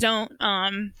viewers.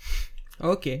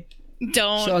 Okay.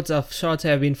 Don't Shots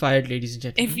have been fired, ladies and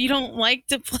gentlemen. If you don't like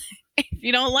to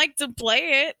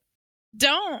play it,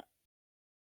 don't.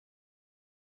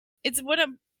 It's what a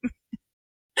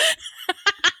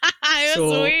I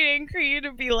was waiting for you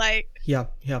to be like, yeah.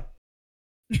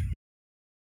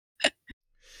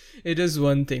 It is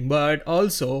one thing, but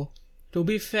also, to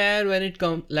be fair, when it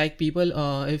comes, like, people,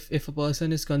 if a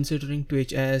person is considering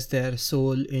Twitch as their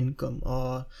sole income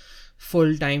or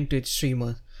full-time Twitch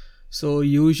streamer, so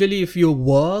usually if you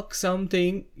work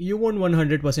something, you won't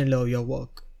 100% love your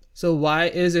work. So why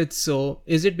is it so?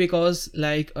 Is it because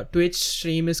like a Twitch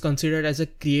stream is considered as a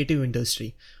creative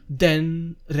industry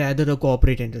than rather a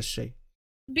corporate industry?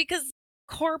 Because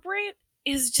corporate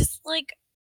is just like,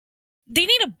 they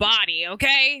need a body,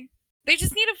 okay? They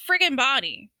just need a friggin'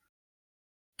 body.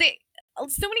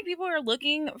 So many people are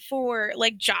looking for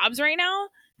like jobs right now.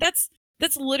 That's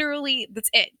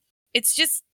it. It's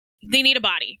just, they need a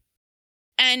body.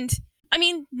 And I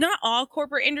mean, not all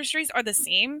corporate industries are the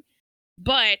same,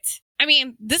 but I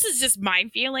mean, this is just my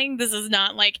feeling. This is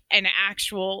not like an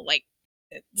actual, like,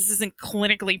 this isn't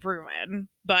clinically proven,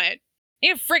 but they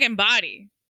need a friggin' body.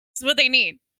 It's what they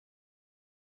need.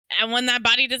 And when that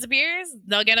body disappears,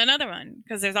 they'll get another one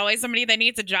because there's always somebody that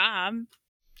needs a job.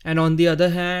 And on the other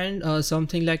hand,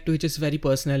 something like Twitch is very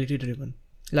personality driven.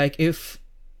 Like if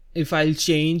I'll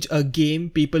change a game,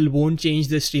 people won't change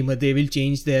the streamer. They will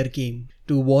change their game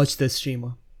to watch the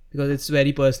streamer because it's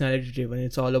very personality driven.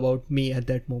 It's all about me at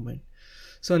that moment.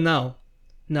 So now,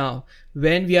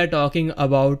 when we are talking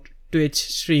about Twitch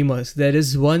streamers, there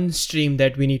is one stream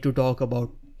that we need to talk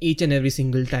about each and every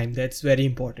single time. That's very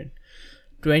important.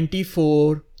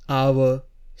 24-hour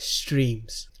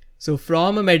streams. So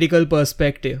from a medical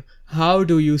perspective, how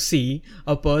do you see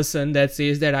a person that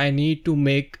says that I need to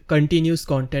make continuous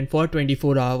content for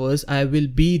 24 hours? I will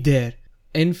be there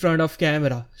in front of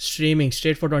camera, streaming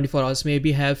straight for 24 hours,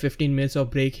 maybe have 15 minutes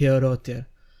of break here or there.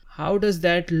 How does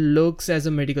that looks as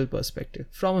a medical perspective,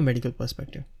 from a medical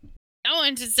perspective? No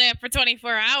one should stay up for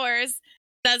 24 hours.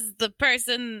 That's the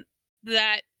person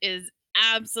that is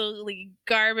absolutely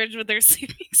garbage with their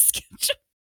sleeping schedule.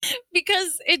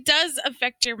 Because it does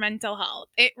affect your mental health.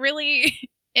 It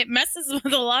messes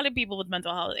with a lot of people with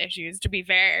mental health issues, to be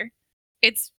fair.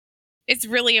 It's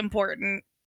really important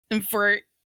for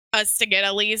us to get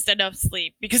at least enough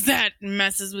sleep because that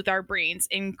messes with our brains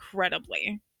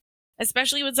incredibly.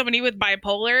 Especially with somebody with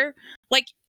bipolar, like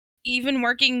even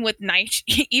working night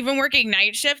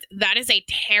shift, that is a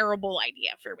terrible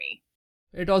idea for me.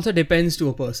 It also depends to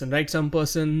a person, right? Some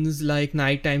persons like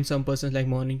nighttime, some persons like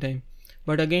morning time.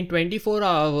 But again, 24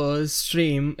 hours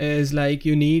stream is like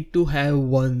you need to have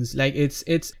ones. Like it's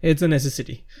a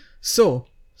necessity. So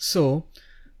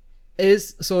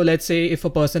let's say if a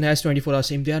person has 24 hours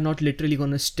stream, they are not literally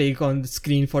gonna stay on the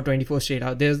screen for 24 straight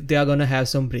hours. They are gonna have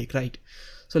some break, right?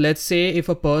 So let's say if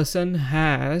a person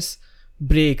has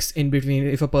breaks in between,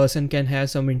 if a person can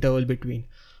have some interval between,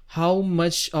 how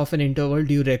much of an interval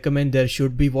do you recommend there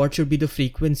should be? What should be the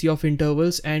frequency of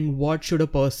intervals, and what should a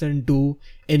person do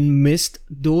in missed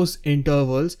those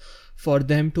intervals for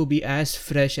them to be as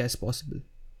fresh as possible?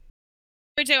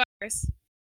 Every 2 hours.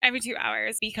 Every 2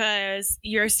 hours, because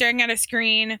you're staring at a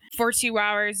screen for 2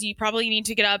 hours. You probably need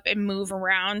to get up and move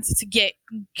around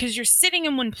because you're sitting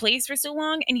in one place for so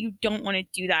long, and you don't want to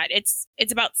do that. It's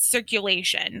about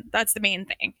circulation. That's the main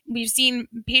thing. We've seen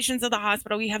patients at the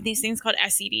hospital. We have these things called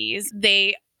SEDs.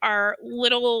 They are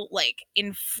little like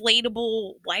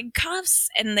inflatable leg cuffs,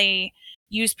 and they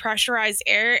use pressurized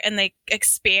air, and they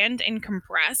expand and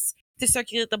compress to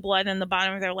circulate the blood in the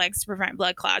bottom of their legs to prevent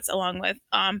blood clots, along with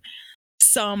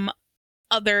some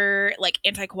other like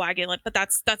anticoagulant, but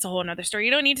that's a whole nother story.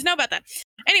 You don't need to know about that.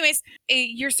 Anyways,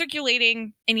 you're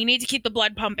circulating and you need to keep the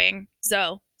blood pumping.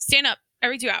 So stand up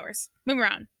every 2 hours, move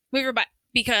around, move your butt,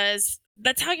 because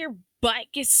that's how your butt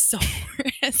gets sore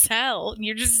as hell.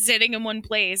 You're just sitting in one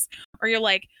place, or you're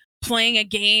like playing a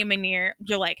game and you're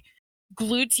like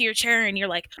glued to your chair and you're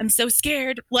like, I'm so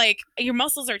scared. Like your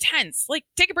muscles are tense. Like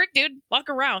take a break, dude. Walk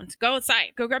around, go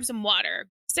outside, go grab some water,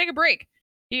 just take a break.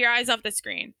 Get your eyes off the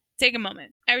screen. Take a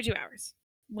moment every 2 hours.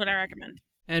 What I recommend.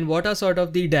 And what are sort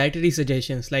of the dietary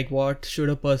suggestions? Like what should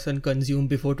a person consume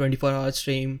before 24-hour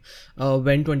stream,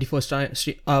 when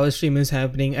 24-hour stream is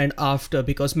happening, and after?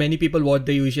 Because many people, what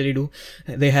they usually do,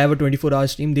 they have a 24-hour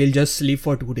stream, they'll just sleep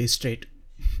for 2 days straight.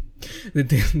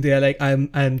 They are like,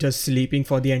 I'm just sleeping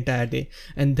for the entire day,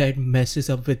 and that messes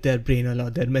up with their brain a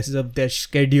lot. That messes up their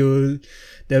schedule,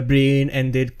 their brain,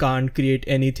 and they can't create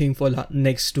anything for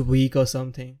next week or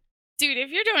something. Dude, if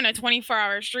you're doing a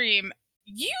 24-hour stream,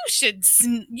 you should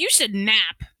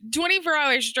nap 24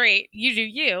 hours straight. You do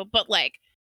you, but like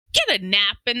get a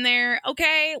nap in there,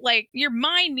 okay? Like your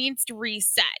mind needs to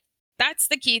reset. That's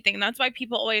the key thing. That's why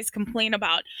people always complain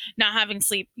about not having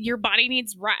sleep. Your body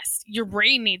needs rest. Your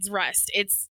brain needs rest.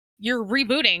 You're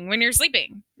rebooting when you're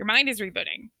sleeping. Your mind is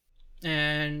rebooting.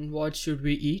 And what should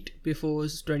we eat before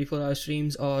 24-hour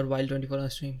streams or while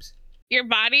 24-hour streams? Your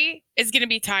body is going to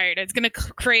be tired. It's going to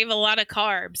crave a lot of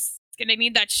carbs. It's going to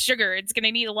need that sugar. It's going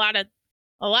to need a lot of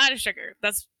sugar.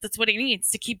 That's what it needs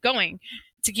to keep going,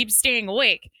 to keep staying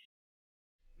awake.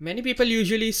 Many people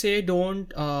usually say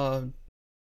don't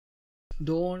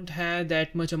have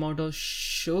that much amount of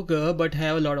sugar but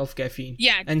have a lot of caffeine.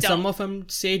 Yeah, and some of them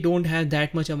say don't have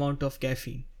that much amount of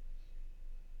caffeine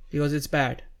because it's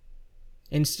bad.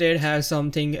 Instead have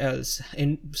something else.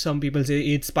 And some people say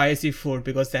eat spicy food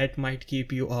because that might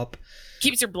keep you up.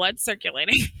 Keeps your blood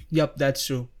circulating. Yep, that's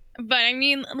true. But I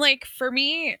mean, like for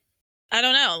me, I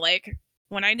don't know, like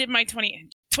when I did my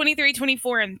 23,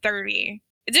 24, and 30,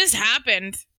 it just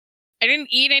happened. I didn't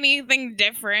eat anything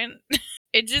different.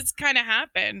 It just kind of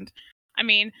happened. I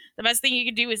mean, the best thing you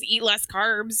can do is eat less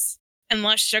carbs and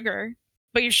less sugar.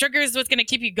 But your sugar is what's going to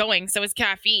keep you going, so is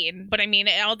caffeine. But I mean,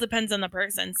 it all depends on the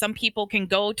person. Some people can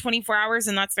go 24 hours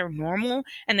and that's their normal,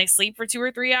 and they sleep for 2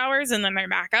 or 3 hours and then they're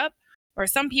back up. Or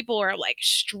some people are like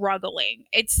struggling.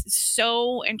 It's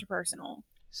so interpersonal.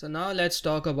 So now let's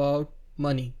talk about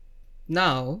money.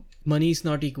 Now, money is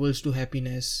not equals to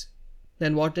happiness.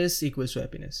 Then what is equals to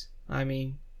happiness? I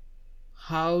mean,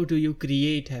 how do you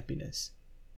create happiness?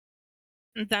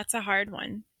 That's a hard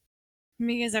one.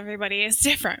 Because everybody is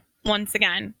different. Once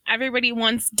again, everybody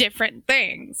wants different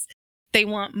things. They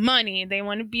want money. They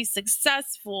want to be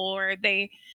successful, or they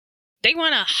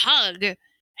want a hug.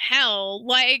 Hell,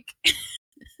 like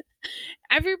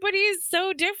everybody is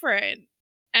so different,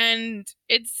 and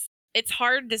it's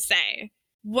hard to say.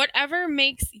 Whatever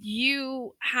makes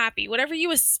you happy, whatever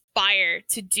you aspire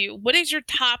to do, what is your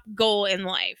top goal in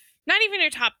life? Not even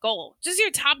your top goal, just your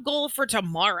top goal for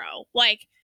tomorrow. Like,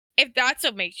 if that's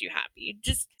what makes you happy.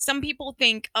 Just some people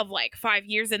think of like 5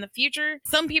 years in the future.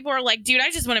 Some people are like, dude,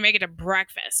 I just want to make it to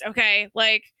breakfast. Okay.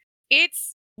 Like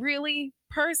it's really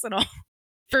personal.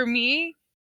 For me,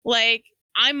 like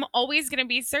I'm always going to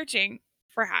be searching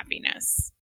for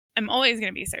happiness. I'm always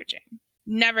going to be searching.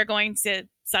 Never going to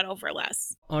settle for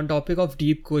less. On topic of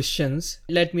deep questions,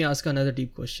 let me ask another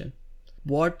deep question.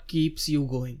 What keeps you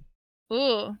going?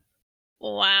 Ooh.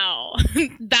 Wow.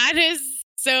 That is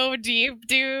so deep,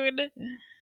 dude.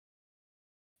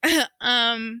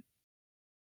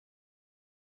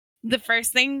 The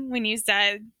first thing when you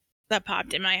said that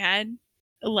popped in my head,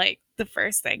 like the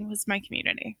first thing was my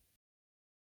community.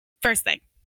 First thing.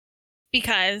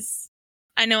 Because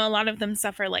I know a lot of them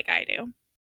suffer like I do.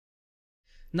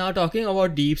 Now talking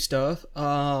about deep stuff,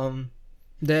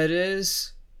 there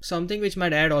is something which my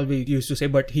dad always used to say,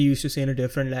 but he used to say in a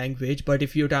different language. But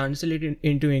if you translate it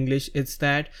into English, it's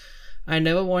that I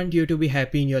never want you to be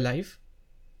happy in your life.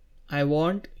 I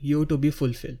want you to be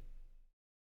fulfilled.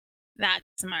 That's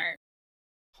smart.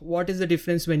 What is the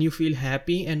difference when you feel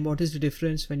happy and what is the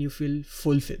difference when you feel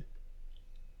fulfilled?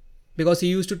 Because he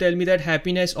used to tell me that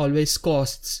happiness always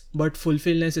costs, but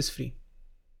fulfillment is free.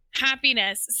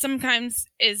 Happiness sometimes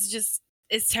is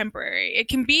temporary. It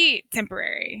can be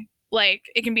temporary. Like,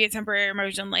 it can be a temporary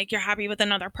emotion. Like, you're happy with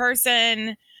another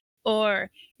person, or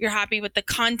you're happy with the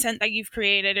content that you've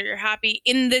created, or you're happy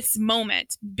in this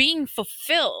moment. Being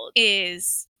fulfilled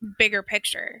is bigger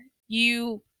picture.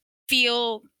 You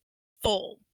feel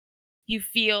full. You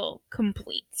feel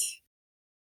complete.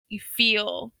 You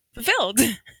feel fulfilled.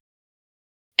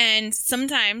 And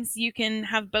sometimes you can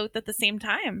have both at the same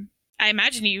time. I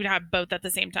imagine you'd have both at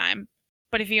the same time.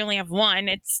 But if you only have one,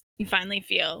 it's you finally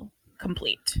feel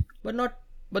complete. But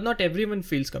not everyone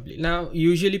feels complete. Now,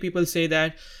 usually people say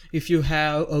that if you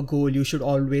have a goal, you should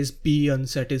always be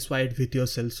unsatisfied with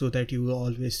yourself so that you are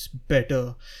always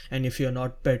better. And if you're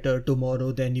not better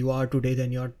tomorrow than you are today,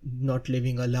 then you're not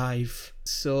living a life.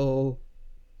 So,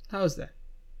 how's that?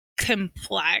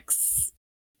 Complex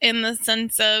in the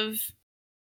sense of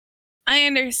I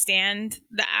understand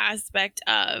the aspect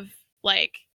of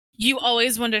like you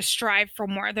always want to strive for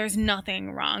more. There's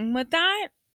nothing wrong with that.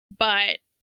 But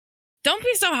don't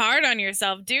be so hard on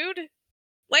yourself, dude.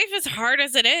 Life is hard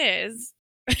as it is.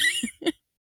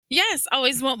 Yes,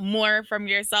 always want more from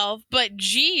yourself, but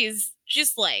geez,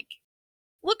 just like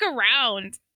look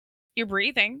around. You're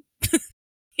breathing.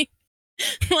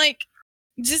 Like,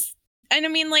 just, and I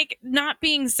mean, like, not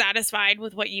being satisfied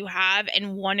with what you have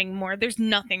and wanting more, there's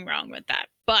nothing wrong with that.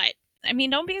 But, I mean,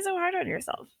 don't be so hard on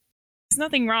yourself. There's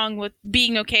nothing wrong with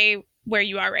being okay where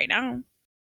you are right now.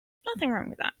 Nothing wrong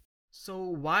with that. So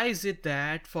why is it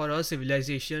that for our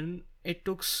civilization it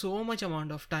took so much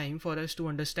amount of time for us to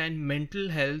understand mental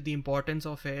health, the importance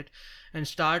of it, and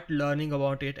start learning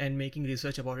about it and making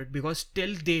research about it? Because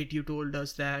till date you told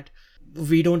us that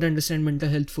we don't understand mental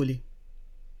health fully.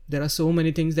 There are so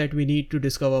many things that we need to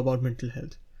discover about mental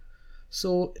health.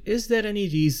 So is there any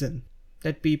reason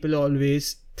that people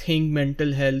always think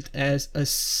mental health as a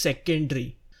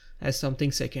secondary, as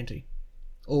something secondary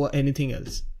over anything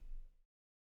else?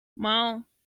 Well,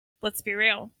 let's be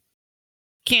real.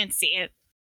 Can't see it.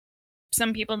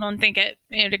 Some people don't think it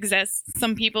exists.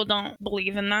 Some people don't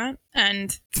believe in that.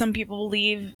 And some people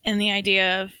believe in the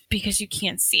idea of because you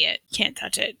can't see it, can't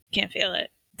touch it, can't feel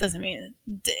it, doesn't mean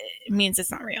it means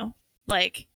it's not real.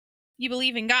 Like, you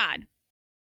believe in God,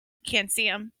 can't see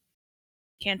him,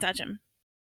 can't touch him.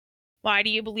 Why do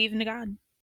you believe in God?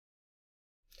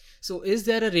 So is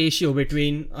there a ratio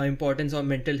between importance of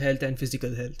mental health and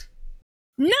physical health?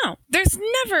 No, there's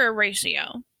never a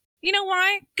ratio. You know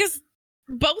why? Because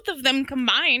both of them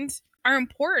combined are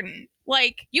important.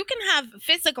 Like, you can have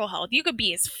physical health. You could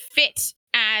be as fit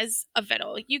as a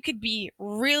fiddle. You could be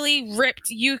really ripped.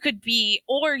 You could be,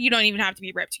 or you don't even have to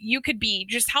be ripped. You could be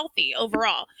just healthy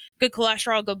overall. Good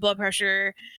cholesterol, good blood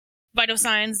pressure, vital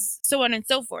signs, so on and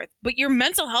so forth. But your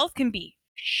mental health can be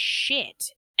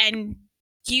shit. And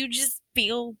you just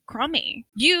feel crummy.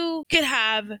 You could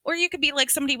have, or you could be like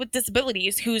somebody with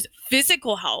disabilities whose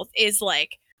physical health is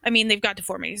like, I mean, they've got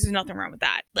deformities. There's nothing wrong with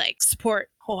that. Like, support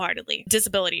wholeheartedly.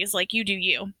 Disabilities, like, you do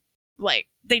you. Like,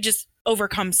 they just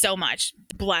overcome so much.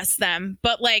 Bless them.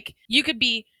 But, like, you could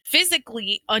be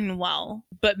physically unwell,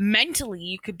 but mentally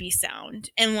you could be sound.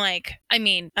 And, like, I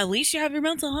mean, at least you have your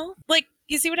mental health. Like,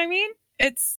 you see what I mean?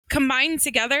 It's combined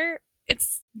together.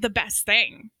 It's the best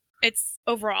thing. It's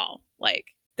overall, like,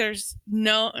 there's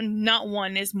not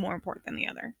one is more important than the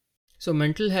other. So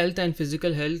mental health and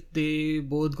physical health, they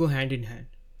both go hand in hand.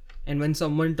 And when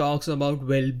someone talks about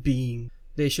well-being,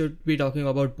 they should be talking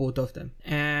about both of them.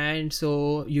 And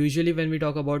so usually when we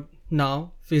talk about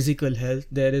now physical health,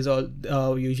 there is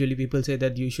all usually people say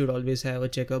that you should always have a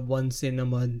checkup once in a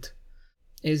month.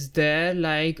 Is there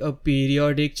like a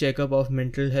periodic checkup of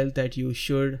mental health that you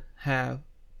should have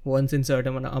once in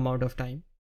certain amount of time?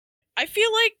 I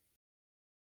feel like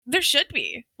there should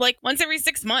be. Like, once every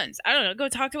 6 months. I don't know, go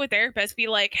talk to a therapist, be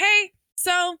like, hey,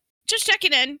 so just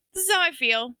checking in. This is how I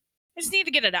feel. I just need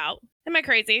to get it out. Am I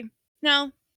crazy?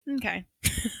 No? Okay.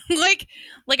 like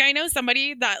I know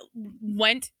somebody that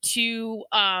went to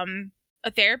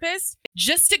a therapist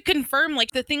just to confirm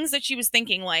like the things that she was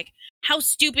thinking, like how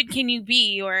stupid can you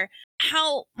be, or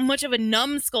how much of a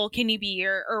numbskull can you be,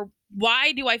 or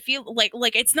why do I feel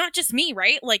like it's not just me,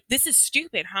 right? Like, this is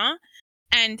stupid, huh?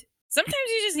 And sometimes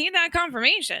you just need that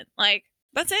confirmation. Like,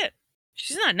 that's it.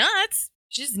 She's not nuts.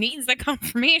 She just needs that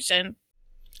confirmation.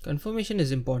 Confirmation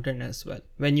is important as well.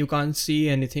 When you can't see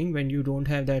anything, when you don't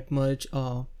have that much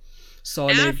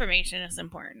solid... Affirmation is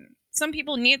important. Some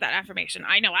people need that affirmation.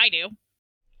 I know I do.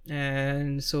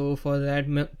 And so for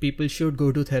that, people should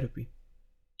go to therapy.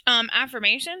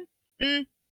 Affirmation? You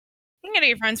can get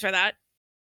your friends for that.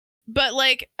 But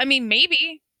like, I mean,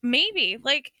 maybe,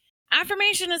 like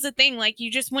affirmation is a thing. Like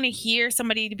you just want to hear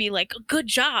somebody to be like, good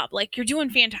job. Like you're doing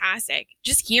fantastic.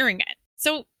 Just hearing it.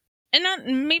 So, and not,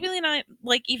 maybe not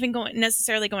like even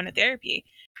necessarily going to therapy,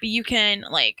 but you can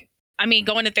like, I mean,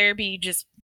 going to therapy just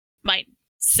might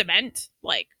cement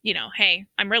like, hey,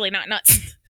 I'm really not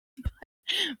nuts.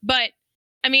 But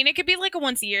I mean, it could be like a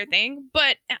once a year thing,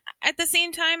 but at the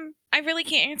same time, I really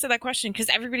can't answer that question because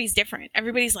everybody's different.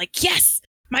 Everybody's like, yes,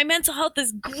 my mental health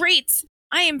is great.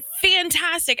 I am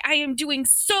fantastic. I am doing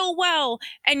so well.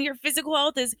 And your physical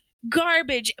health is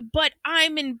garbage, but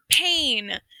I'm in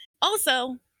pain.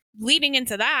 Also, leading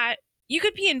into that, you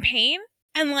could be in pain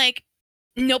and like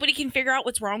nobody can figure out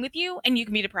what's wrong with you and you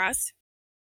can be depressed.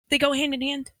 They go hand in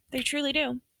hand. They truly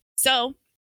do. So,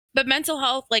 but mental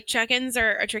health, like check-ins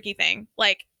are a tricky thing.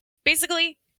 Like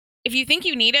basically, if you think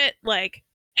you need it, like,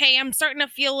 hey, I'm starting to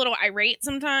feel a little irate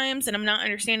sometimes and I'm not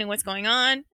understanding what's going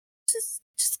on, just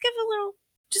give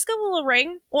a little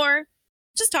ring or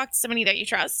just talk to somebody that you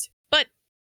trust. But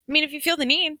I mean, if you feel the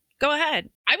need, go ahead.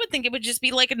 I would think it would just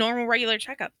be like a normal regular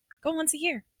checkup. Go once a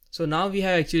year. So now we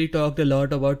have actually talked a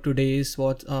lot about today's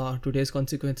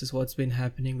consequences, what's been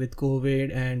happening with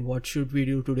COVID, and what should we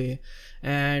do today,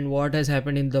 and what has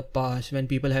happened in the past when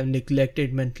people have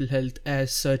neglected mental health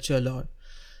as such a lot.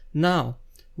 Now,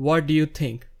 what do you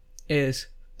think is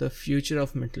the future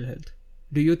of mental health?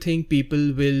 Do you think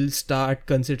people will start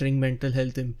considering mental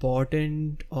health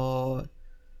important, or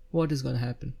what is going to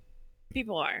happen?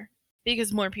 People are,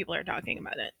 because more people are talking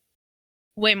about it.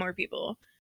 Way more people.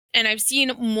 And I've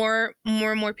seen more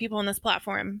and more people on this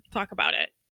platform talk about it.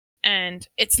 And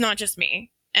it's not just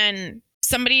me. And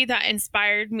somebody that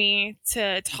inspired me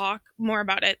to talk more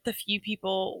about it, the few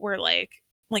people were like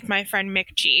my friend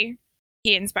Mick G.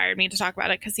 He inspired me to talk about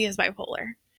it because he is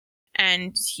bipolar.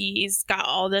 And he's got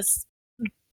all this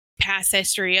past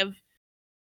history of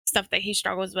stuff that he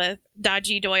struggles with.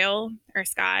 Dodgy Doyle, or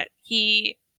Scott,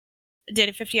 he did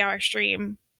a 50-hour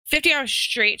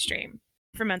straight stream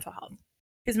for mental health.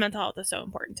 Because mental health is so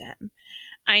important to him.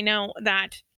 I know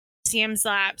that Sam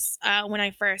Slaps, when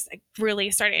I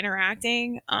really started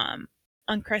interacting on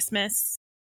Christmas,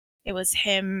 it was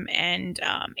him and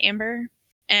Amber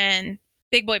and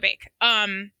Big Boy Bake.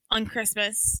 On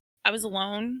Christmas, I was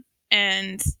alone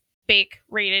and Bake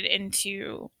raided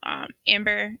into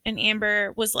Amber, and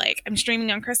Amber was like, I'm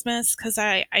streaming on Christmas because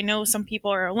I know some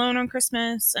people are alone on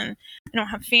Christmas and they don't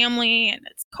have family and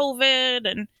it's COVID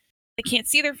and they can't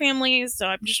see their families, so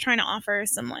I'm just trying to offer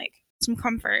some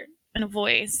comfort and a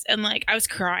voice. And like I was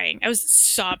crying, I was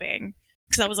sobbing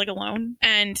because I was like alone.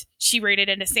 And she raided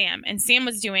into Sam, and Sam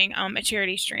was doing a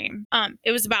charity stream.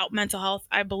 It was about mental health,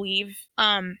 I believe.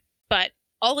 But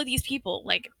all of these people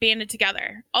like banded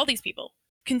together. All these people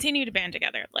continue to band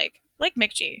together, like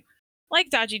Mick G, like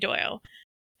Dodgy Doyle,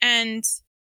 and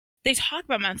they talk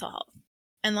about mental health.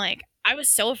 And like I was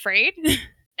so afraid.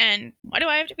 And what do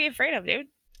I have to be afraid of, dude?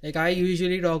 Like I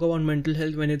usually talk about mental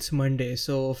health when it's Monday.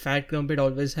 So Fat Crumpet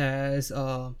always has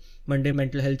Monday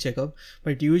mental health checkup.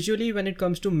 But usually when it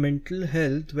comes to mental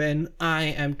health, when I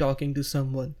am talking to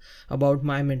someone about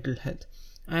my mental health,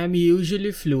 I am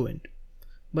usually fluent.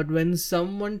 But when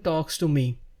someone talks to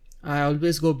me, I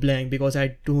always go blank because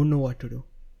I don't know what to do.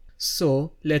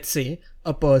 So let's say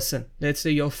let's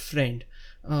say your friend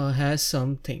has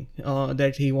something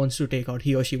that he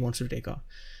or she wants to take out,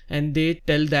 and they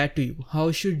tell that to you.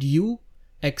 How should you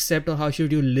accept, or how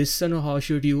should you listen, or how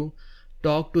should you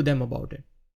talk to them about it?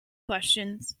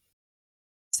 Questions.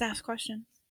 Just ask questions.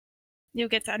 You'll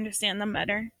get to understand them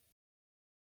better.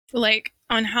 Like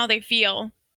on how they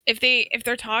feel. If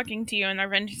they're talking to you and they're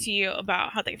venting to you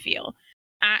about how they feel,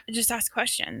 just ask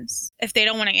questions. If they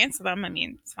don't want to answer them, I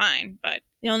mean, it's fine, but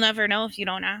you'll never know if you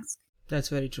don't ask. That's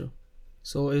very true.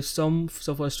 So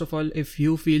first of all, if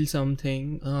you feel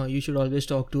something, you should always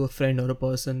talk to a friend or a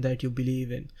person that you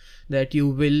believe in, that you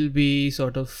will be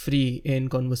sort of free in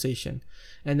conversation.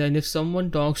 And then if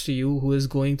someone talks to you who is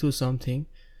going through something,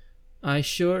 I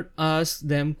should ask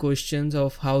them questions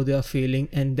of how they are feeling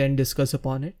and then discuss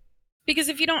upon it. Because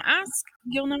if you don't ask,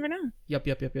 you'll never know. Yup.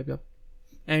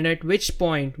 And at which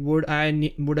point would I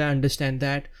understand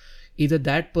that either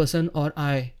that person or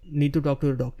I need to talk to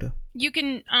a doctor? You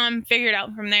can figure it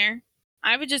out from there.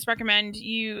 I would just recommend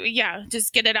you,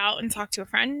 just get it out and talk to a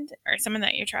friend or someone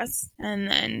that you trust, and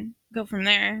then go from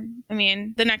there. I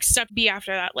mean, the next step be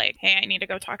after that, like, hey, I need to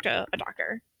go talk to a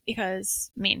doctor.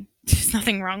 because, I mean, there's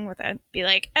nothing wrong with it. Be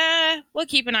like, we'll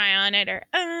keep an eye on it, or,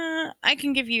 I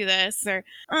can give you this, or,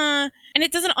 and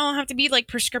it doesn't all have to be like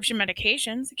prescription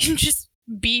medications. It can just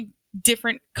be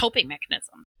different coping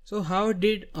mechanisms. So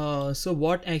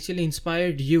what actually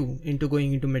inspired you into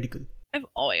going into medical? I've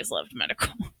always loved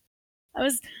medical. I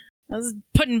was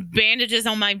putting bandages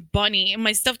on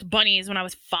my stuffed bunnies when I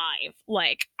was 5.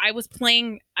 Like, I was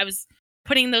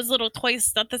putting those little toy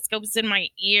stethoscopes in my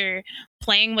ear,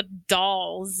 playing with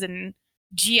dolls and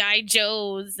G.I.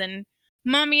 Joes, and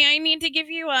Mommy, I need to give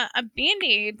you a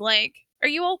Band-Aid. Like, are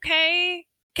you okay?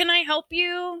 Can I help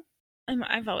you?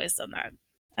 I've always done that.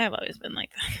 I've always been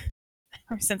like that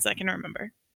ever since I can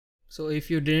remember. So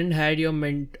if you didn't had your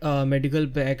medical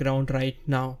background right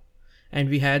now, and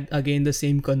we had again the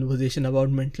same conversation about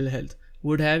mental health,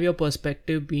 would have your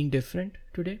perspective been different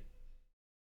today?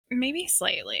 Maybe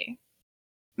slightly.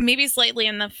 Maybe slightly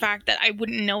in the fact that I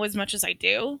wouldn't know as much as I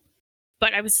do,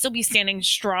 but I would still be standing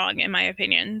strong in my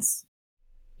opinions.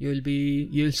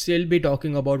 You'll still be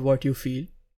talking about what you feel.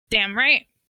 Damn right.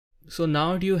 So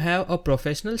now do you have a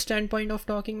professional standpoint of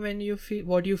talking when you feel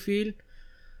what you feel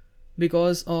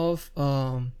because of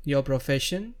your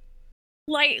profession?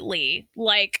 Slightly,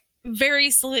 like very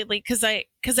slightly, because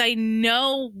I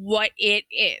know what it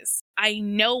is. I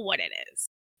know what it is.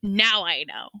 Now I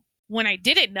know. When I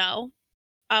didn't know,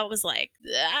 I was like,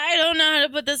 I don't know how to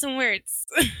put this in words.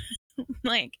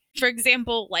 Like, for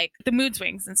example, like the mood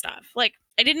swings and stuff. Like,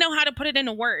 I didn't know how to put it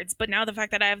into words, but now the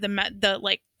fact that I have the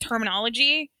like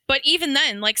terminology. But even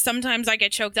then, like, sometimes I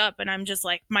get choked up and I'm just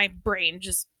like, my brain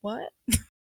just, what?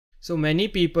 So many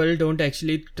people don't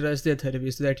actually trust their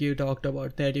therapist, that you talked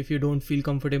about, that if you don't feel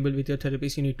comfortable with your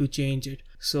therapist, you need to change it.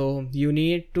 So you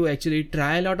need to actually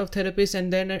try a lot of therapists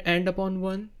and then end upon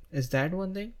one. Is that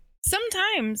one thing?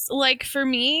 Sometimes, like for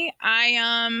me,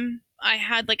 I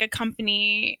had like a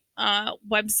company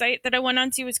website that I went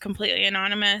onto. It was completely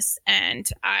anonymous, and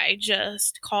I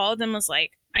just called and was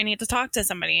like, I need to talk to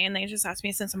somebody, and they just asked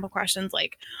me some simple questions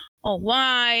like, oh,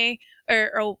 why,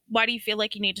 or why do you feel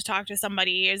like you need to talk to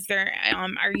somebody? Is there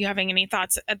are you having any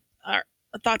thoughts or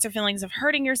feelings of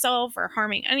hurting yourself or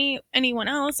harming anyone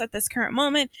else at this current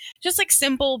moment? Just like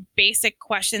simple basic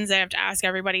questions that I have to ask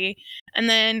everybody. And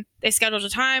then they scheduled a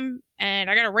time and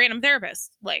I got a random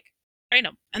therapist, like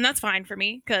random. And that's fine for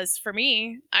me, because for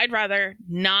me, I'd rather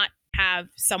not have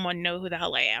someone know who the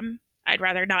hell I am. I'd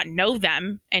rather not know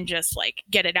them and just like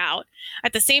get it out.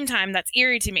 At the same time, that's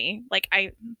eerie to me. Like,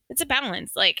 it's a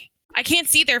balance. Like, I can't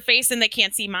see their face and they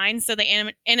can't see mine, so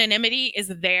the anonymity is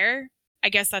there. I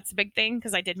guess that's the big thing,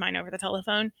 because I did mine over the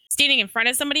telephone. Standing in front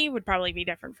of somebody would probably be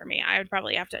different for me. I would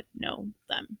probably have to know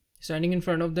them. Standing in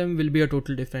front of them will be a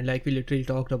total different, like we literally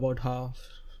talked about how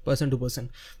person to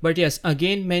person. But yes,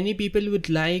 again, many people would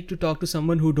like to talk to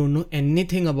someone who don't know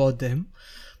anything about them.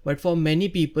 But for many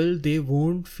people, they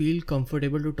won't feel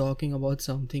comfortable to talking about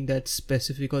something that's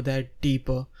specific or that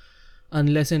deeper,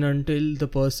 unless and until the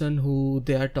person who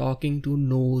they are talking to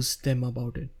knows them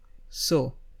about it.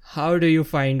 So, how do you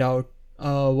find out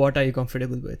what are you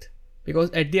comfortable with? Because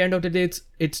at the end of the day,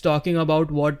 it's talking about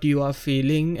what you are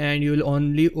feeling, and you'll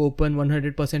only open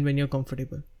 100% when you're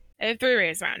comfortable. I have 3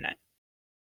 ways around it.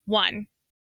 1,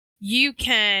 you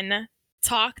can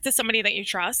talk to somebody that you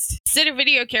trust. Sit a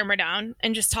video camera down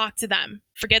and just talk to them.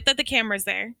 Forget that the camera's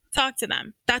there. Talk to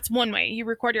them. That's one way. You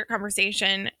record your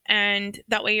conversation, and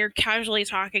that way you're casually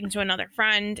talking to another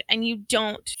friend and you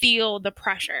don't feel the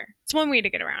pressure. It's one way to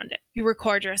get around it. You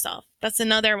record yourself. That's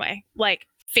another way. Like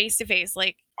face to face,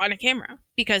 like on a camera,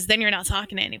 because then you're not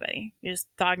talking to anybody. You're just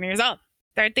talking to yourself.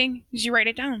 Third thing is you write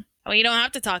it down. Well, you don't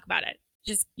have to talk about it.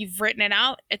 Just, you've written it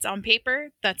out. It's on paper.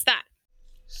 That's that.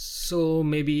 So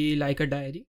maybe like a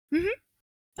diary?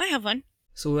 I have one.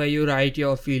 So where you write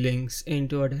your feelings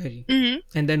into a diary.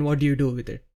 And then what do you do with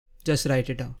it? Just write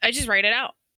it down. I just write it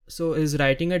out. So is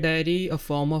writing a diary a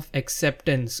form of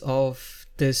acceptance of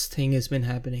this thing has been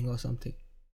happening or something?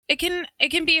 It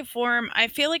can be a form. I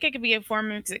feel like it could be a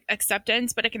form of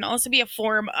acceptance, but it can also be a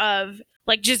form of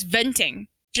like just venting.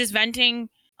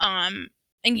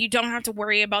 And you don't have to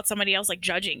worry about somebody else like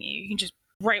judging you. You can just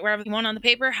write wherever you want on the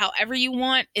paper, however you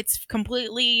want. It's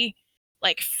completely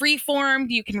like free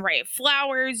formed. You can write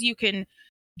flowers, you can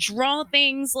draw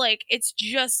things. Like, it's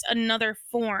just another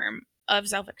form of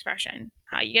self-expression.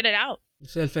 How you get it out.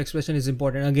 Self-expression is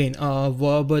important. Again,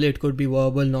 verbal, it could be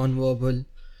verbal, non-verbal.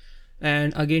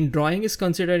 And again, drawing is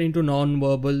considered into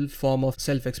non-verbal form of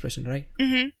self-expression, right?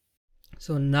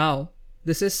 So now,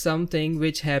 this is something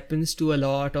which happens to a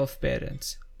lot of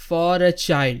parents. For a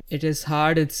child, it is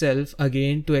hard itself,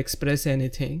 again, to express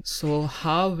anything. So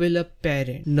how will a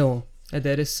parent know that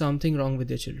there is something wrong with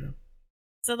their children?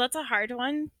 So that's a hard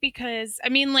one because, I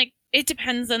mean, like, it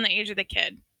depends on the age of the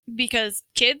kid. Because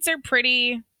kids are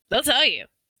pretty, they'll tell you.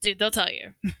 Dude, they'll tell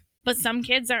you. But some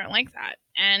kids aren't like that.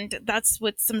 And that's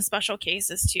with some special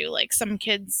cases too. Like some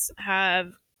kids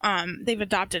have, they've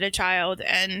adopted a child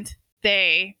and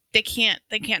they can't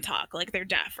talk, like they're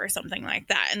deaf or something like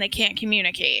that, and they can't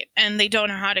communicate and they don't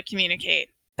know how to communicate.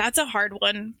 That's a hard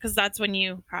one because that's when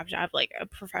you have to have like a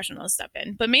professional step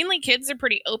in. But mainly kids are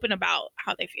pretty open about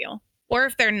how they feel. Or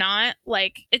if they're not,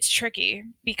 like, it's tricky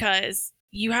because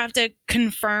you have to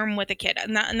confirm with a kid.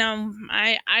 Now,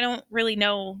 I don't really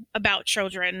know about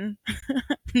children.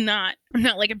 I'm not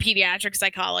like a pediatric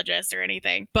psychologist or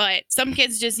anything, but some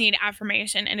kids just need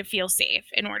affirmation and to feel safe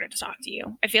in order to talk to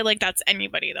you. I feel like that's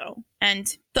anybody though.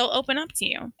 And they'll open up to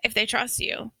you if they trust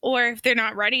you, or if they're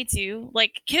not ready to.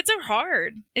 Like, kids are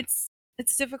hard. It's a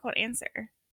difficult answer,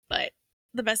 but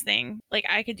the best thing like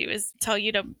I could do is tell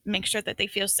you to make sure that they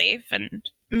feel safe and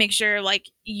make sure like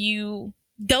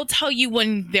they'll tell you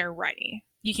when they're ready.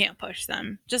 You can't push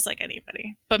them, just like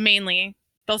anybody, but mainly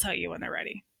they'll tell you when they're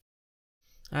ready.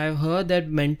 I've heard that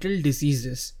mental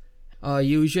diseases,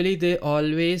 usually they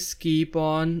always keep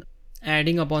on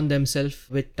adding upon themselves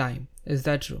with time. Is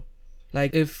that true?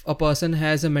 Like if a person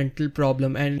has a mental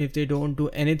problem and if they don't do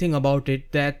anything about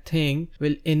it, that thing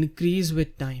will increase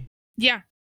with time. Yeah.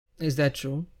 Is that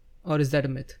true? Or is that a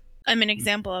myth? I'm an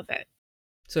example of it.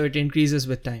 So it increases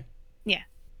with time. Yeah.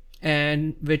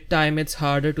 And with time, it's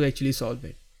harder to actually solve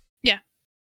it. Yeah.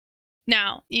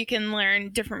 Now, you can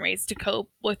learn different ways to cope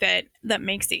with it that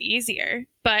makes it easier,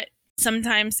 but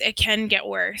sometimes it can get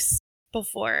worse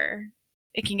before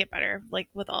it can get better, like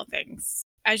with all things.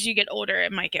 As you get older,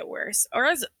 it might get worse.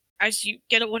 Or as you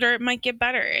get older, it might get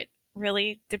better. It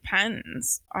really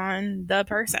depends on the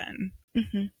person.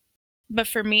 Mm-hmm. But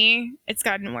for me, it's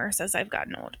gotten worse as I've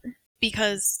gotten older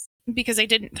because I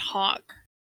didn't talk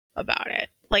about it,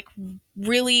 like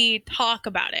really talk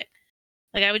about it.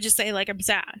 Like I would just say like I'm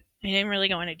sad. I didn't really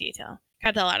go into detail.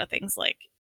 Kept a lot of things like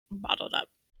bottled up.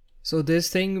 So this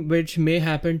thing which may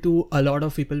happen to a lot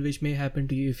of people, which may happen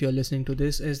to you if you're listening to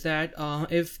this, is that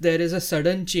if there is a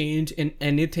sudden change in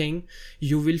anything,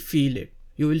 you will feel it.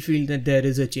 You will feel that there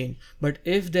is a change. But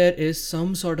if there is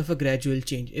some sort of a gradual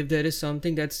change, if there is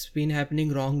something that's been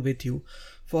happening wrong with you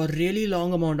for a really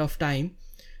long amount of time,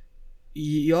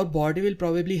 your body will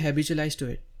probably habitualize to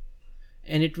it.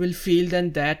 And it will feel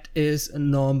then that is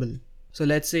normal. So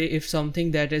let's say if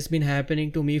something that has been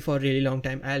happening to me for a really long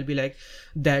time, I'll be like,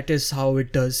 that is how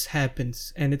it does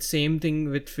happens. And it's same thing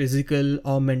with physical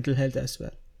or mental health as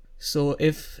well. So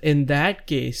if in that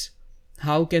case,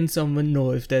 how can someone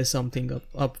know if there's something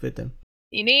up with them?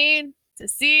 You need to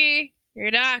see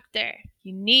your doctor.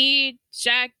 You need to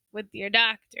check with your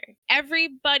doctor.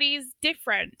 Everybody's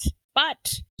different,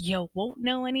 but you won't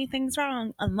know anything's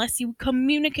wrong unless you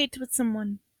communicate with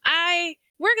someone. I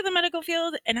work in the medical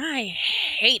field and I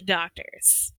hate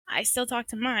doctors. I still talk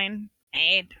to mine. I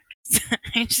hate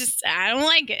doctors. I don't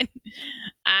like it.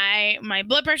 My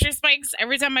blood pressure spikes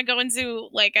every time I go into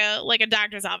like a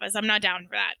doctor's office. I'm not down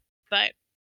for that, but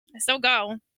I still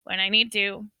go when I need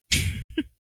to.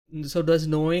 So does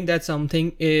knowing that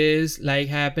something is like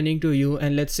happening to you,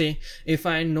 and let's say if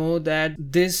I know that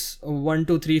this 1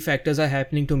 2 3 factors are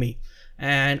happening to me,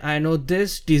 and I know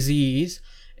this disease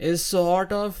is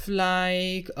sort of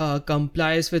like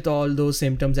complies with all those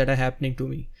symptoms that are happening to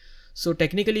me. So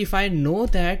technically if I know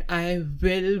that, I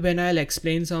will, when I'll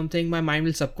explain something, my mind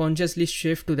will subconsciously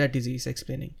shift to that disease,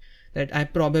 explaining that I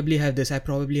probably have this, I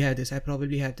probably have this, I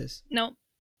probably have this. No,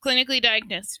 clinically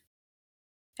diagnosed.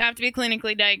 Have to be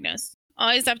clinically diagnosed.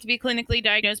 Always have to be clinically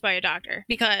diagnosed by a doctor,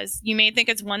 because you may think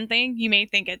it's one thing. You may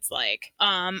think it's like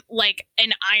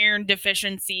an iron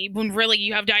deficiency when really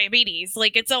you have diabetes.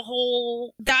 Like it's a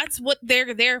whole, that's what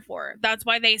they're there for. That's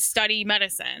why they study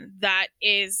medicine. That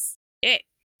is it.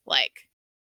 Like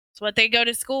it's what they go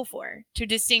to school for, to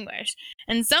distinguish.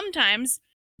 And sometimes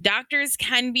doctors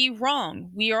can be wrong.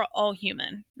 We are all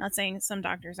human. Not saying some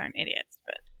doctors aren't idiots,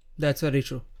 but That's very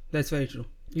true. That's very true.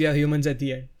 We are humans at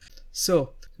the end.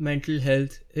 So, mental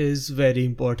health is very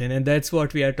important, and that's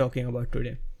what we are talking about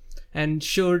today. And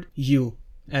should you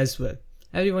as well.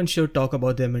 Everyone should talk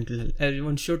about their mental health.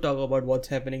 Everyone should talk about what's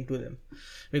happening to them.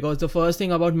 Because the first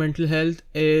thing about mental health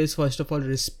is, first of all,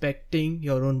 respecting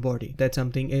your own body, that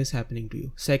something is happening to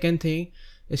you. Second thing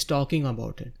is talking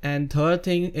about it. And third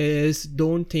thing is,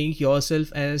 don't think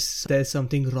yourself as there's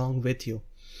something wrong with you.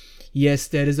 Yes,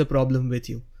 there is a problem with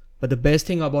you. But the best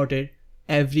thing about it,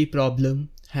 every problem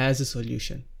has a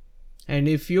solution. And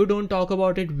if you don't talk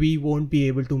about it, we won't be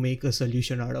able to make a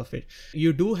solution out of it.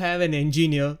 You do have an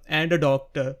engineer and a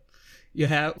doctor You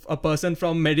have a person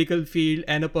from medical field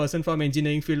and a person from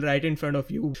engineering field right in front of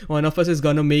you. One of us is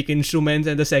gonna make instruments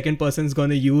and the second person is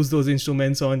gonna use those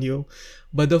instruments on you.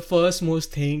 But the first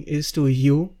most thing is to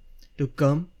you to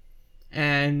come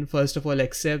and first of all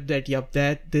accept that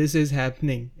that this is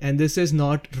happening and this is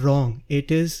not wrong.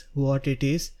 It is what it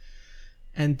is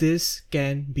and this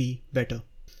can be better.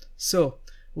 So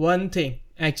one thing,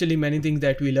 actually many things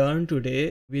that we learned today,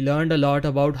 we learned a lot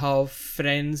about how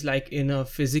friends like in a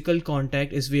physical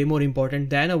contact is way more important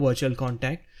than a virtual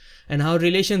contact, and how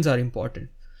relations are important.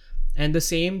 And the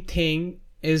same thing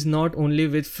is not only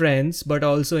with friends but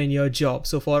also in your job.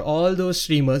 So for all those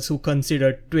streamers who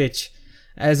consider Twitch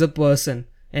as a person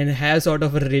and have sort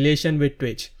of a relation with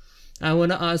Twitch, I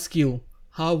want to ask you,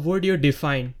 how would you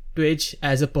define Twitch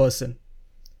as a person?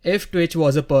 If Twitch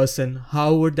was a person,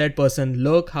 how would that person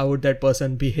look? How would that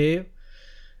person behave?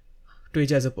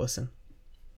 Twitch as a person.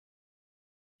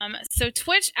 So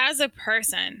Twitch as a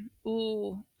person.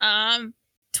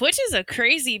 Twitch is a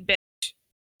crazy bitch.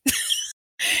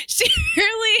 She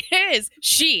really is.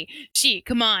 She,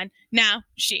 come on. Now,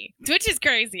 Twitch is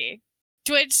crazy.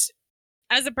 Twitch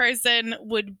as a person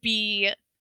would be,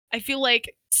 I feel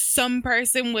like some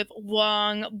person with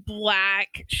long,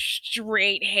 black,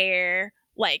 straight hair.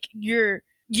 Like you're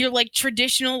like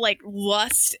traditional like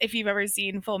Lust, if you've ever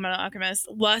seen Full Metal Alchemist.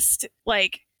 Lust,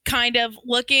 like kind of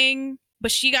looking,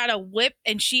 but she got a whip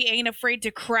and she ain't afraid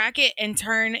to crack it and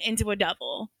turn into a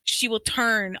devil. She will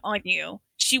turn on you.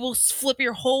 She will flip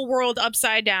your whole world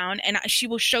upside down and she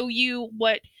will show you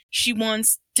what she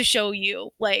wants to show you,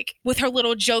 like with her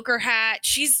little Joker hat.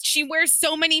 She wears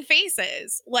so many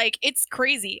faces. Like it's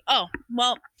crazy. Oh,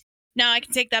 well, now I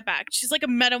can take that back. She's like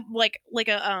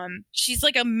she's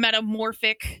like a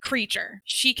metamorphic creature.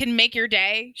 She can make your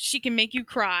day. She can make you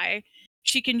cry.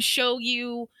 She can show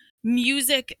you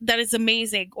music that is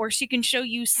amazing, or she can show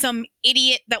you some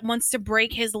idiot that wants to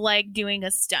break his leg doing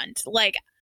a stunt. Like,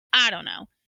 I don't know.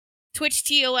 Twitch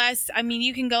TOS, I mean,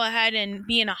 you can go ahead and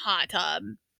be in a hot tub.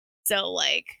 So,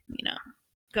 like,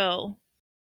 go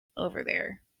over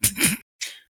there.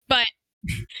 But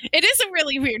it is a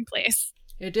really weird place.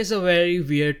 It is a very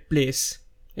weird place.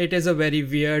 It is a very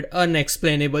weird,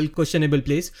 unexplainable, questionable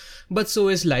place. But so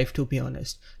is life, to be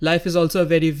honest. Life is also a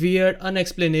very weird,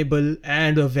 unexplainable,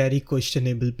 and a very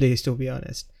questionable place, to be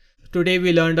honest. Today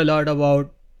we learned a lot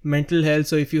about mental health.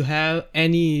 So if you have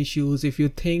any issues, if you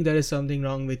think there is something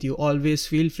wrong with you, always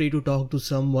feel free to talk to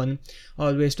someone.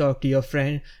 Always talk to your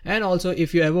friend. And also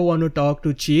if you ever want to talk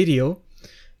to Cheerio,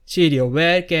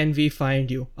 where can we find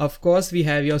you? Of course, we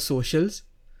have your socials.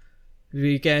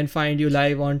 We can find you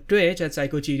live on Twitch at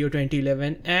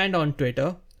PsychoCheerio2011 and on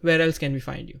Twitter. Where else can we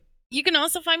find you? You can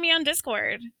also find me on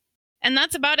Discord. And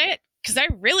that's about it, because I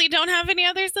really don't have any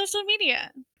other social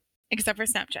media except for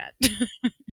Snapchat.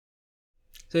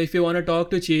 So if you want to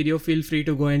talk to Cheerio, feel free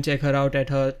to go and check her out at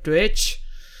her Twitch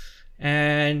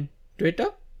and Twitter.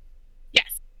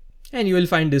 Yes. And you will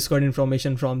find Discord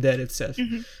information from there itself.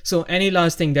 Mm-hmm. So any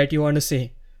last thing that you want to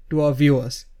say to our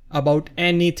viewers about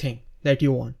anything that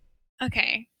you want?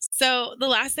 Okay, so the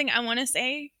last thing I want to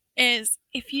say is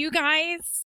if you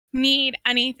guys need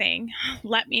anything,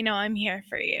 let me know. I'm here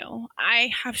for you.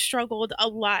 I have struggled a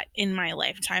lot in my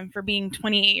lifetime for being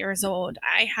 28 years old.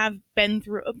 I have been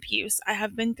through abuse. I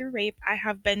have been through rape. I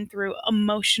have been through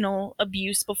emotional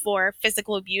abuse before,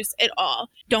 physical abuse, it all.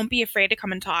 Don't be afraid to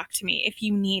come and talk to me if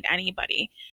you need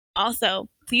anybody. Also,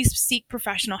 please seek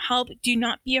professional help. Do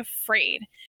not be afraid.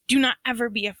 Do not ever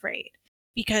be afraid.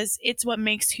 Because it's what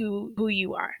makes who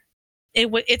you are.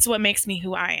 It's what makes me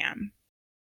who I am.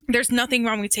 There's nothing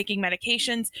wrong with taking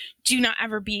medications. Do not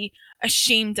ever be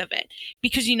ashamed of it.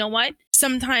 Because you know what?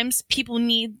 Sometimes people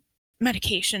need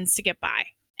medications to get by.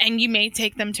 And you may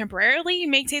take them temporarily. You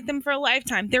may take them for a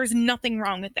lifetime. There's nothing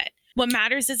wrong with it. What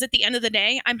matters is at the end of the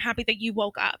day, I'm happy that you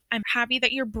woke up. I'm happy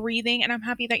that you're breathing, and I'm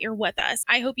happy that you're with us.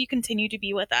 I hope you continue to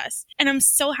be with us. And I'm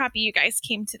so happy you guys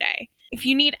came today. If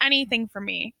you need anything from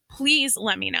me, please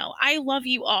let me know. I love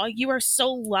you all. You are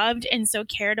so loved and so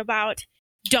cared about.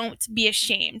 Don't be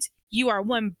ashamed. You are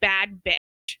one bad bitch.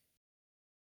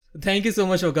 Thank you so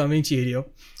much for coming, Cheerio.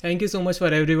 Thank you so much for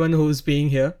everyone who's being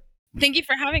here. Thank you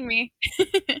for having me.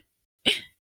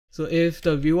 So if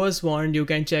the viewers want, you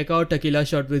can check out Tequila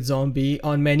Shot with Zombie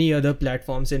on many other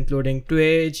platforms including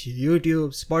Twitch,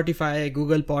 YouTube, Spotify,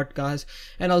 Google Podcasts,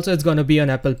 and also it's gonna be on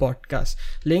Apple Podcasts.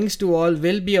 Links to all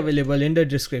will be available in the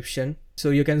description. So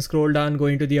you can scroll down, go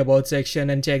into the About section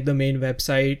and check the main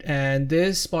website. And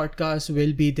this podcast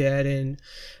will be there in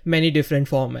many different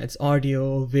formats,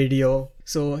 audio, video.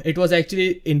 So it was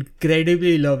actually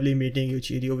incredibly lovely meeting you,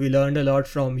 Cheerio. We learned a lot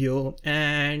from you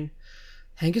and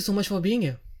thank you so much for being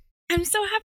here. I'm so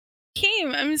happy you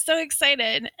came. I'm so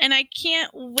excited. And I can't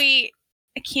wait.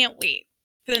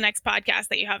 For the next podcast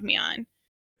that you have me on.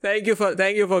 Thank you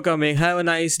for coming. Have a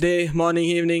nice day, morning,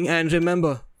 evening, and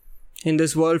remember, in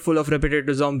this world full of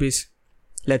repetitive zombies,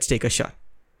 let's take a shot.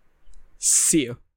 See you.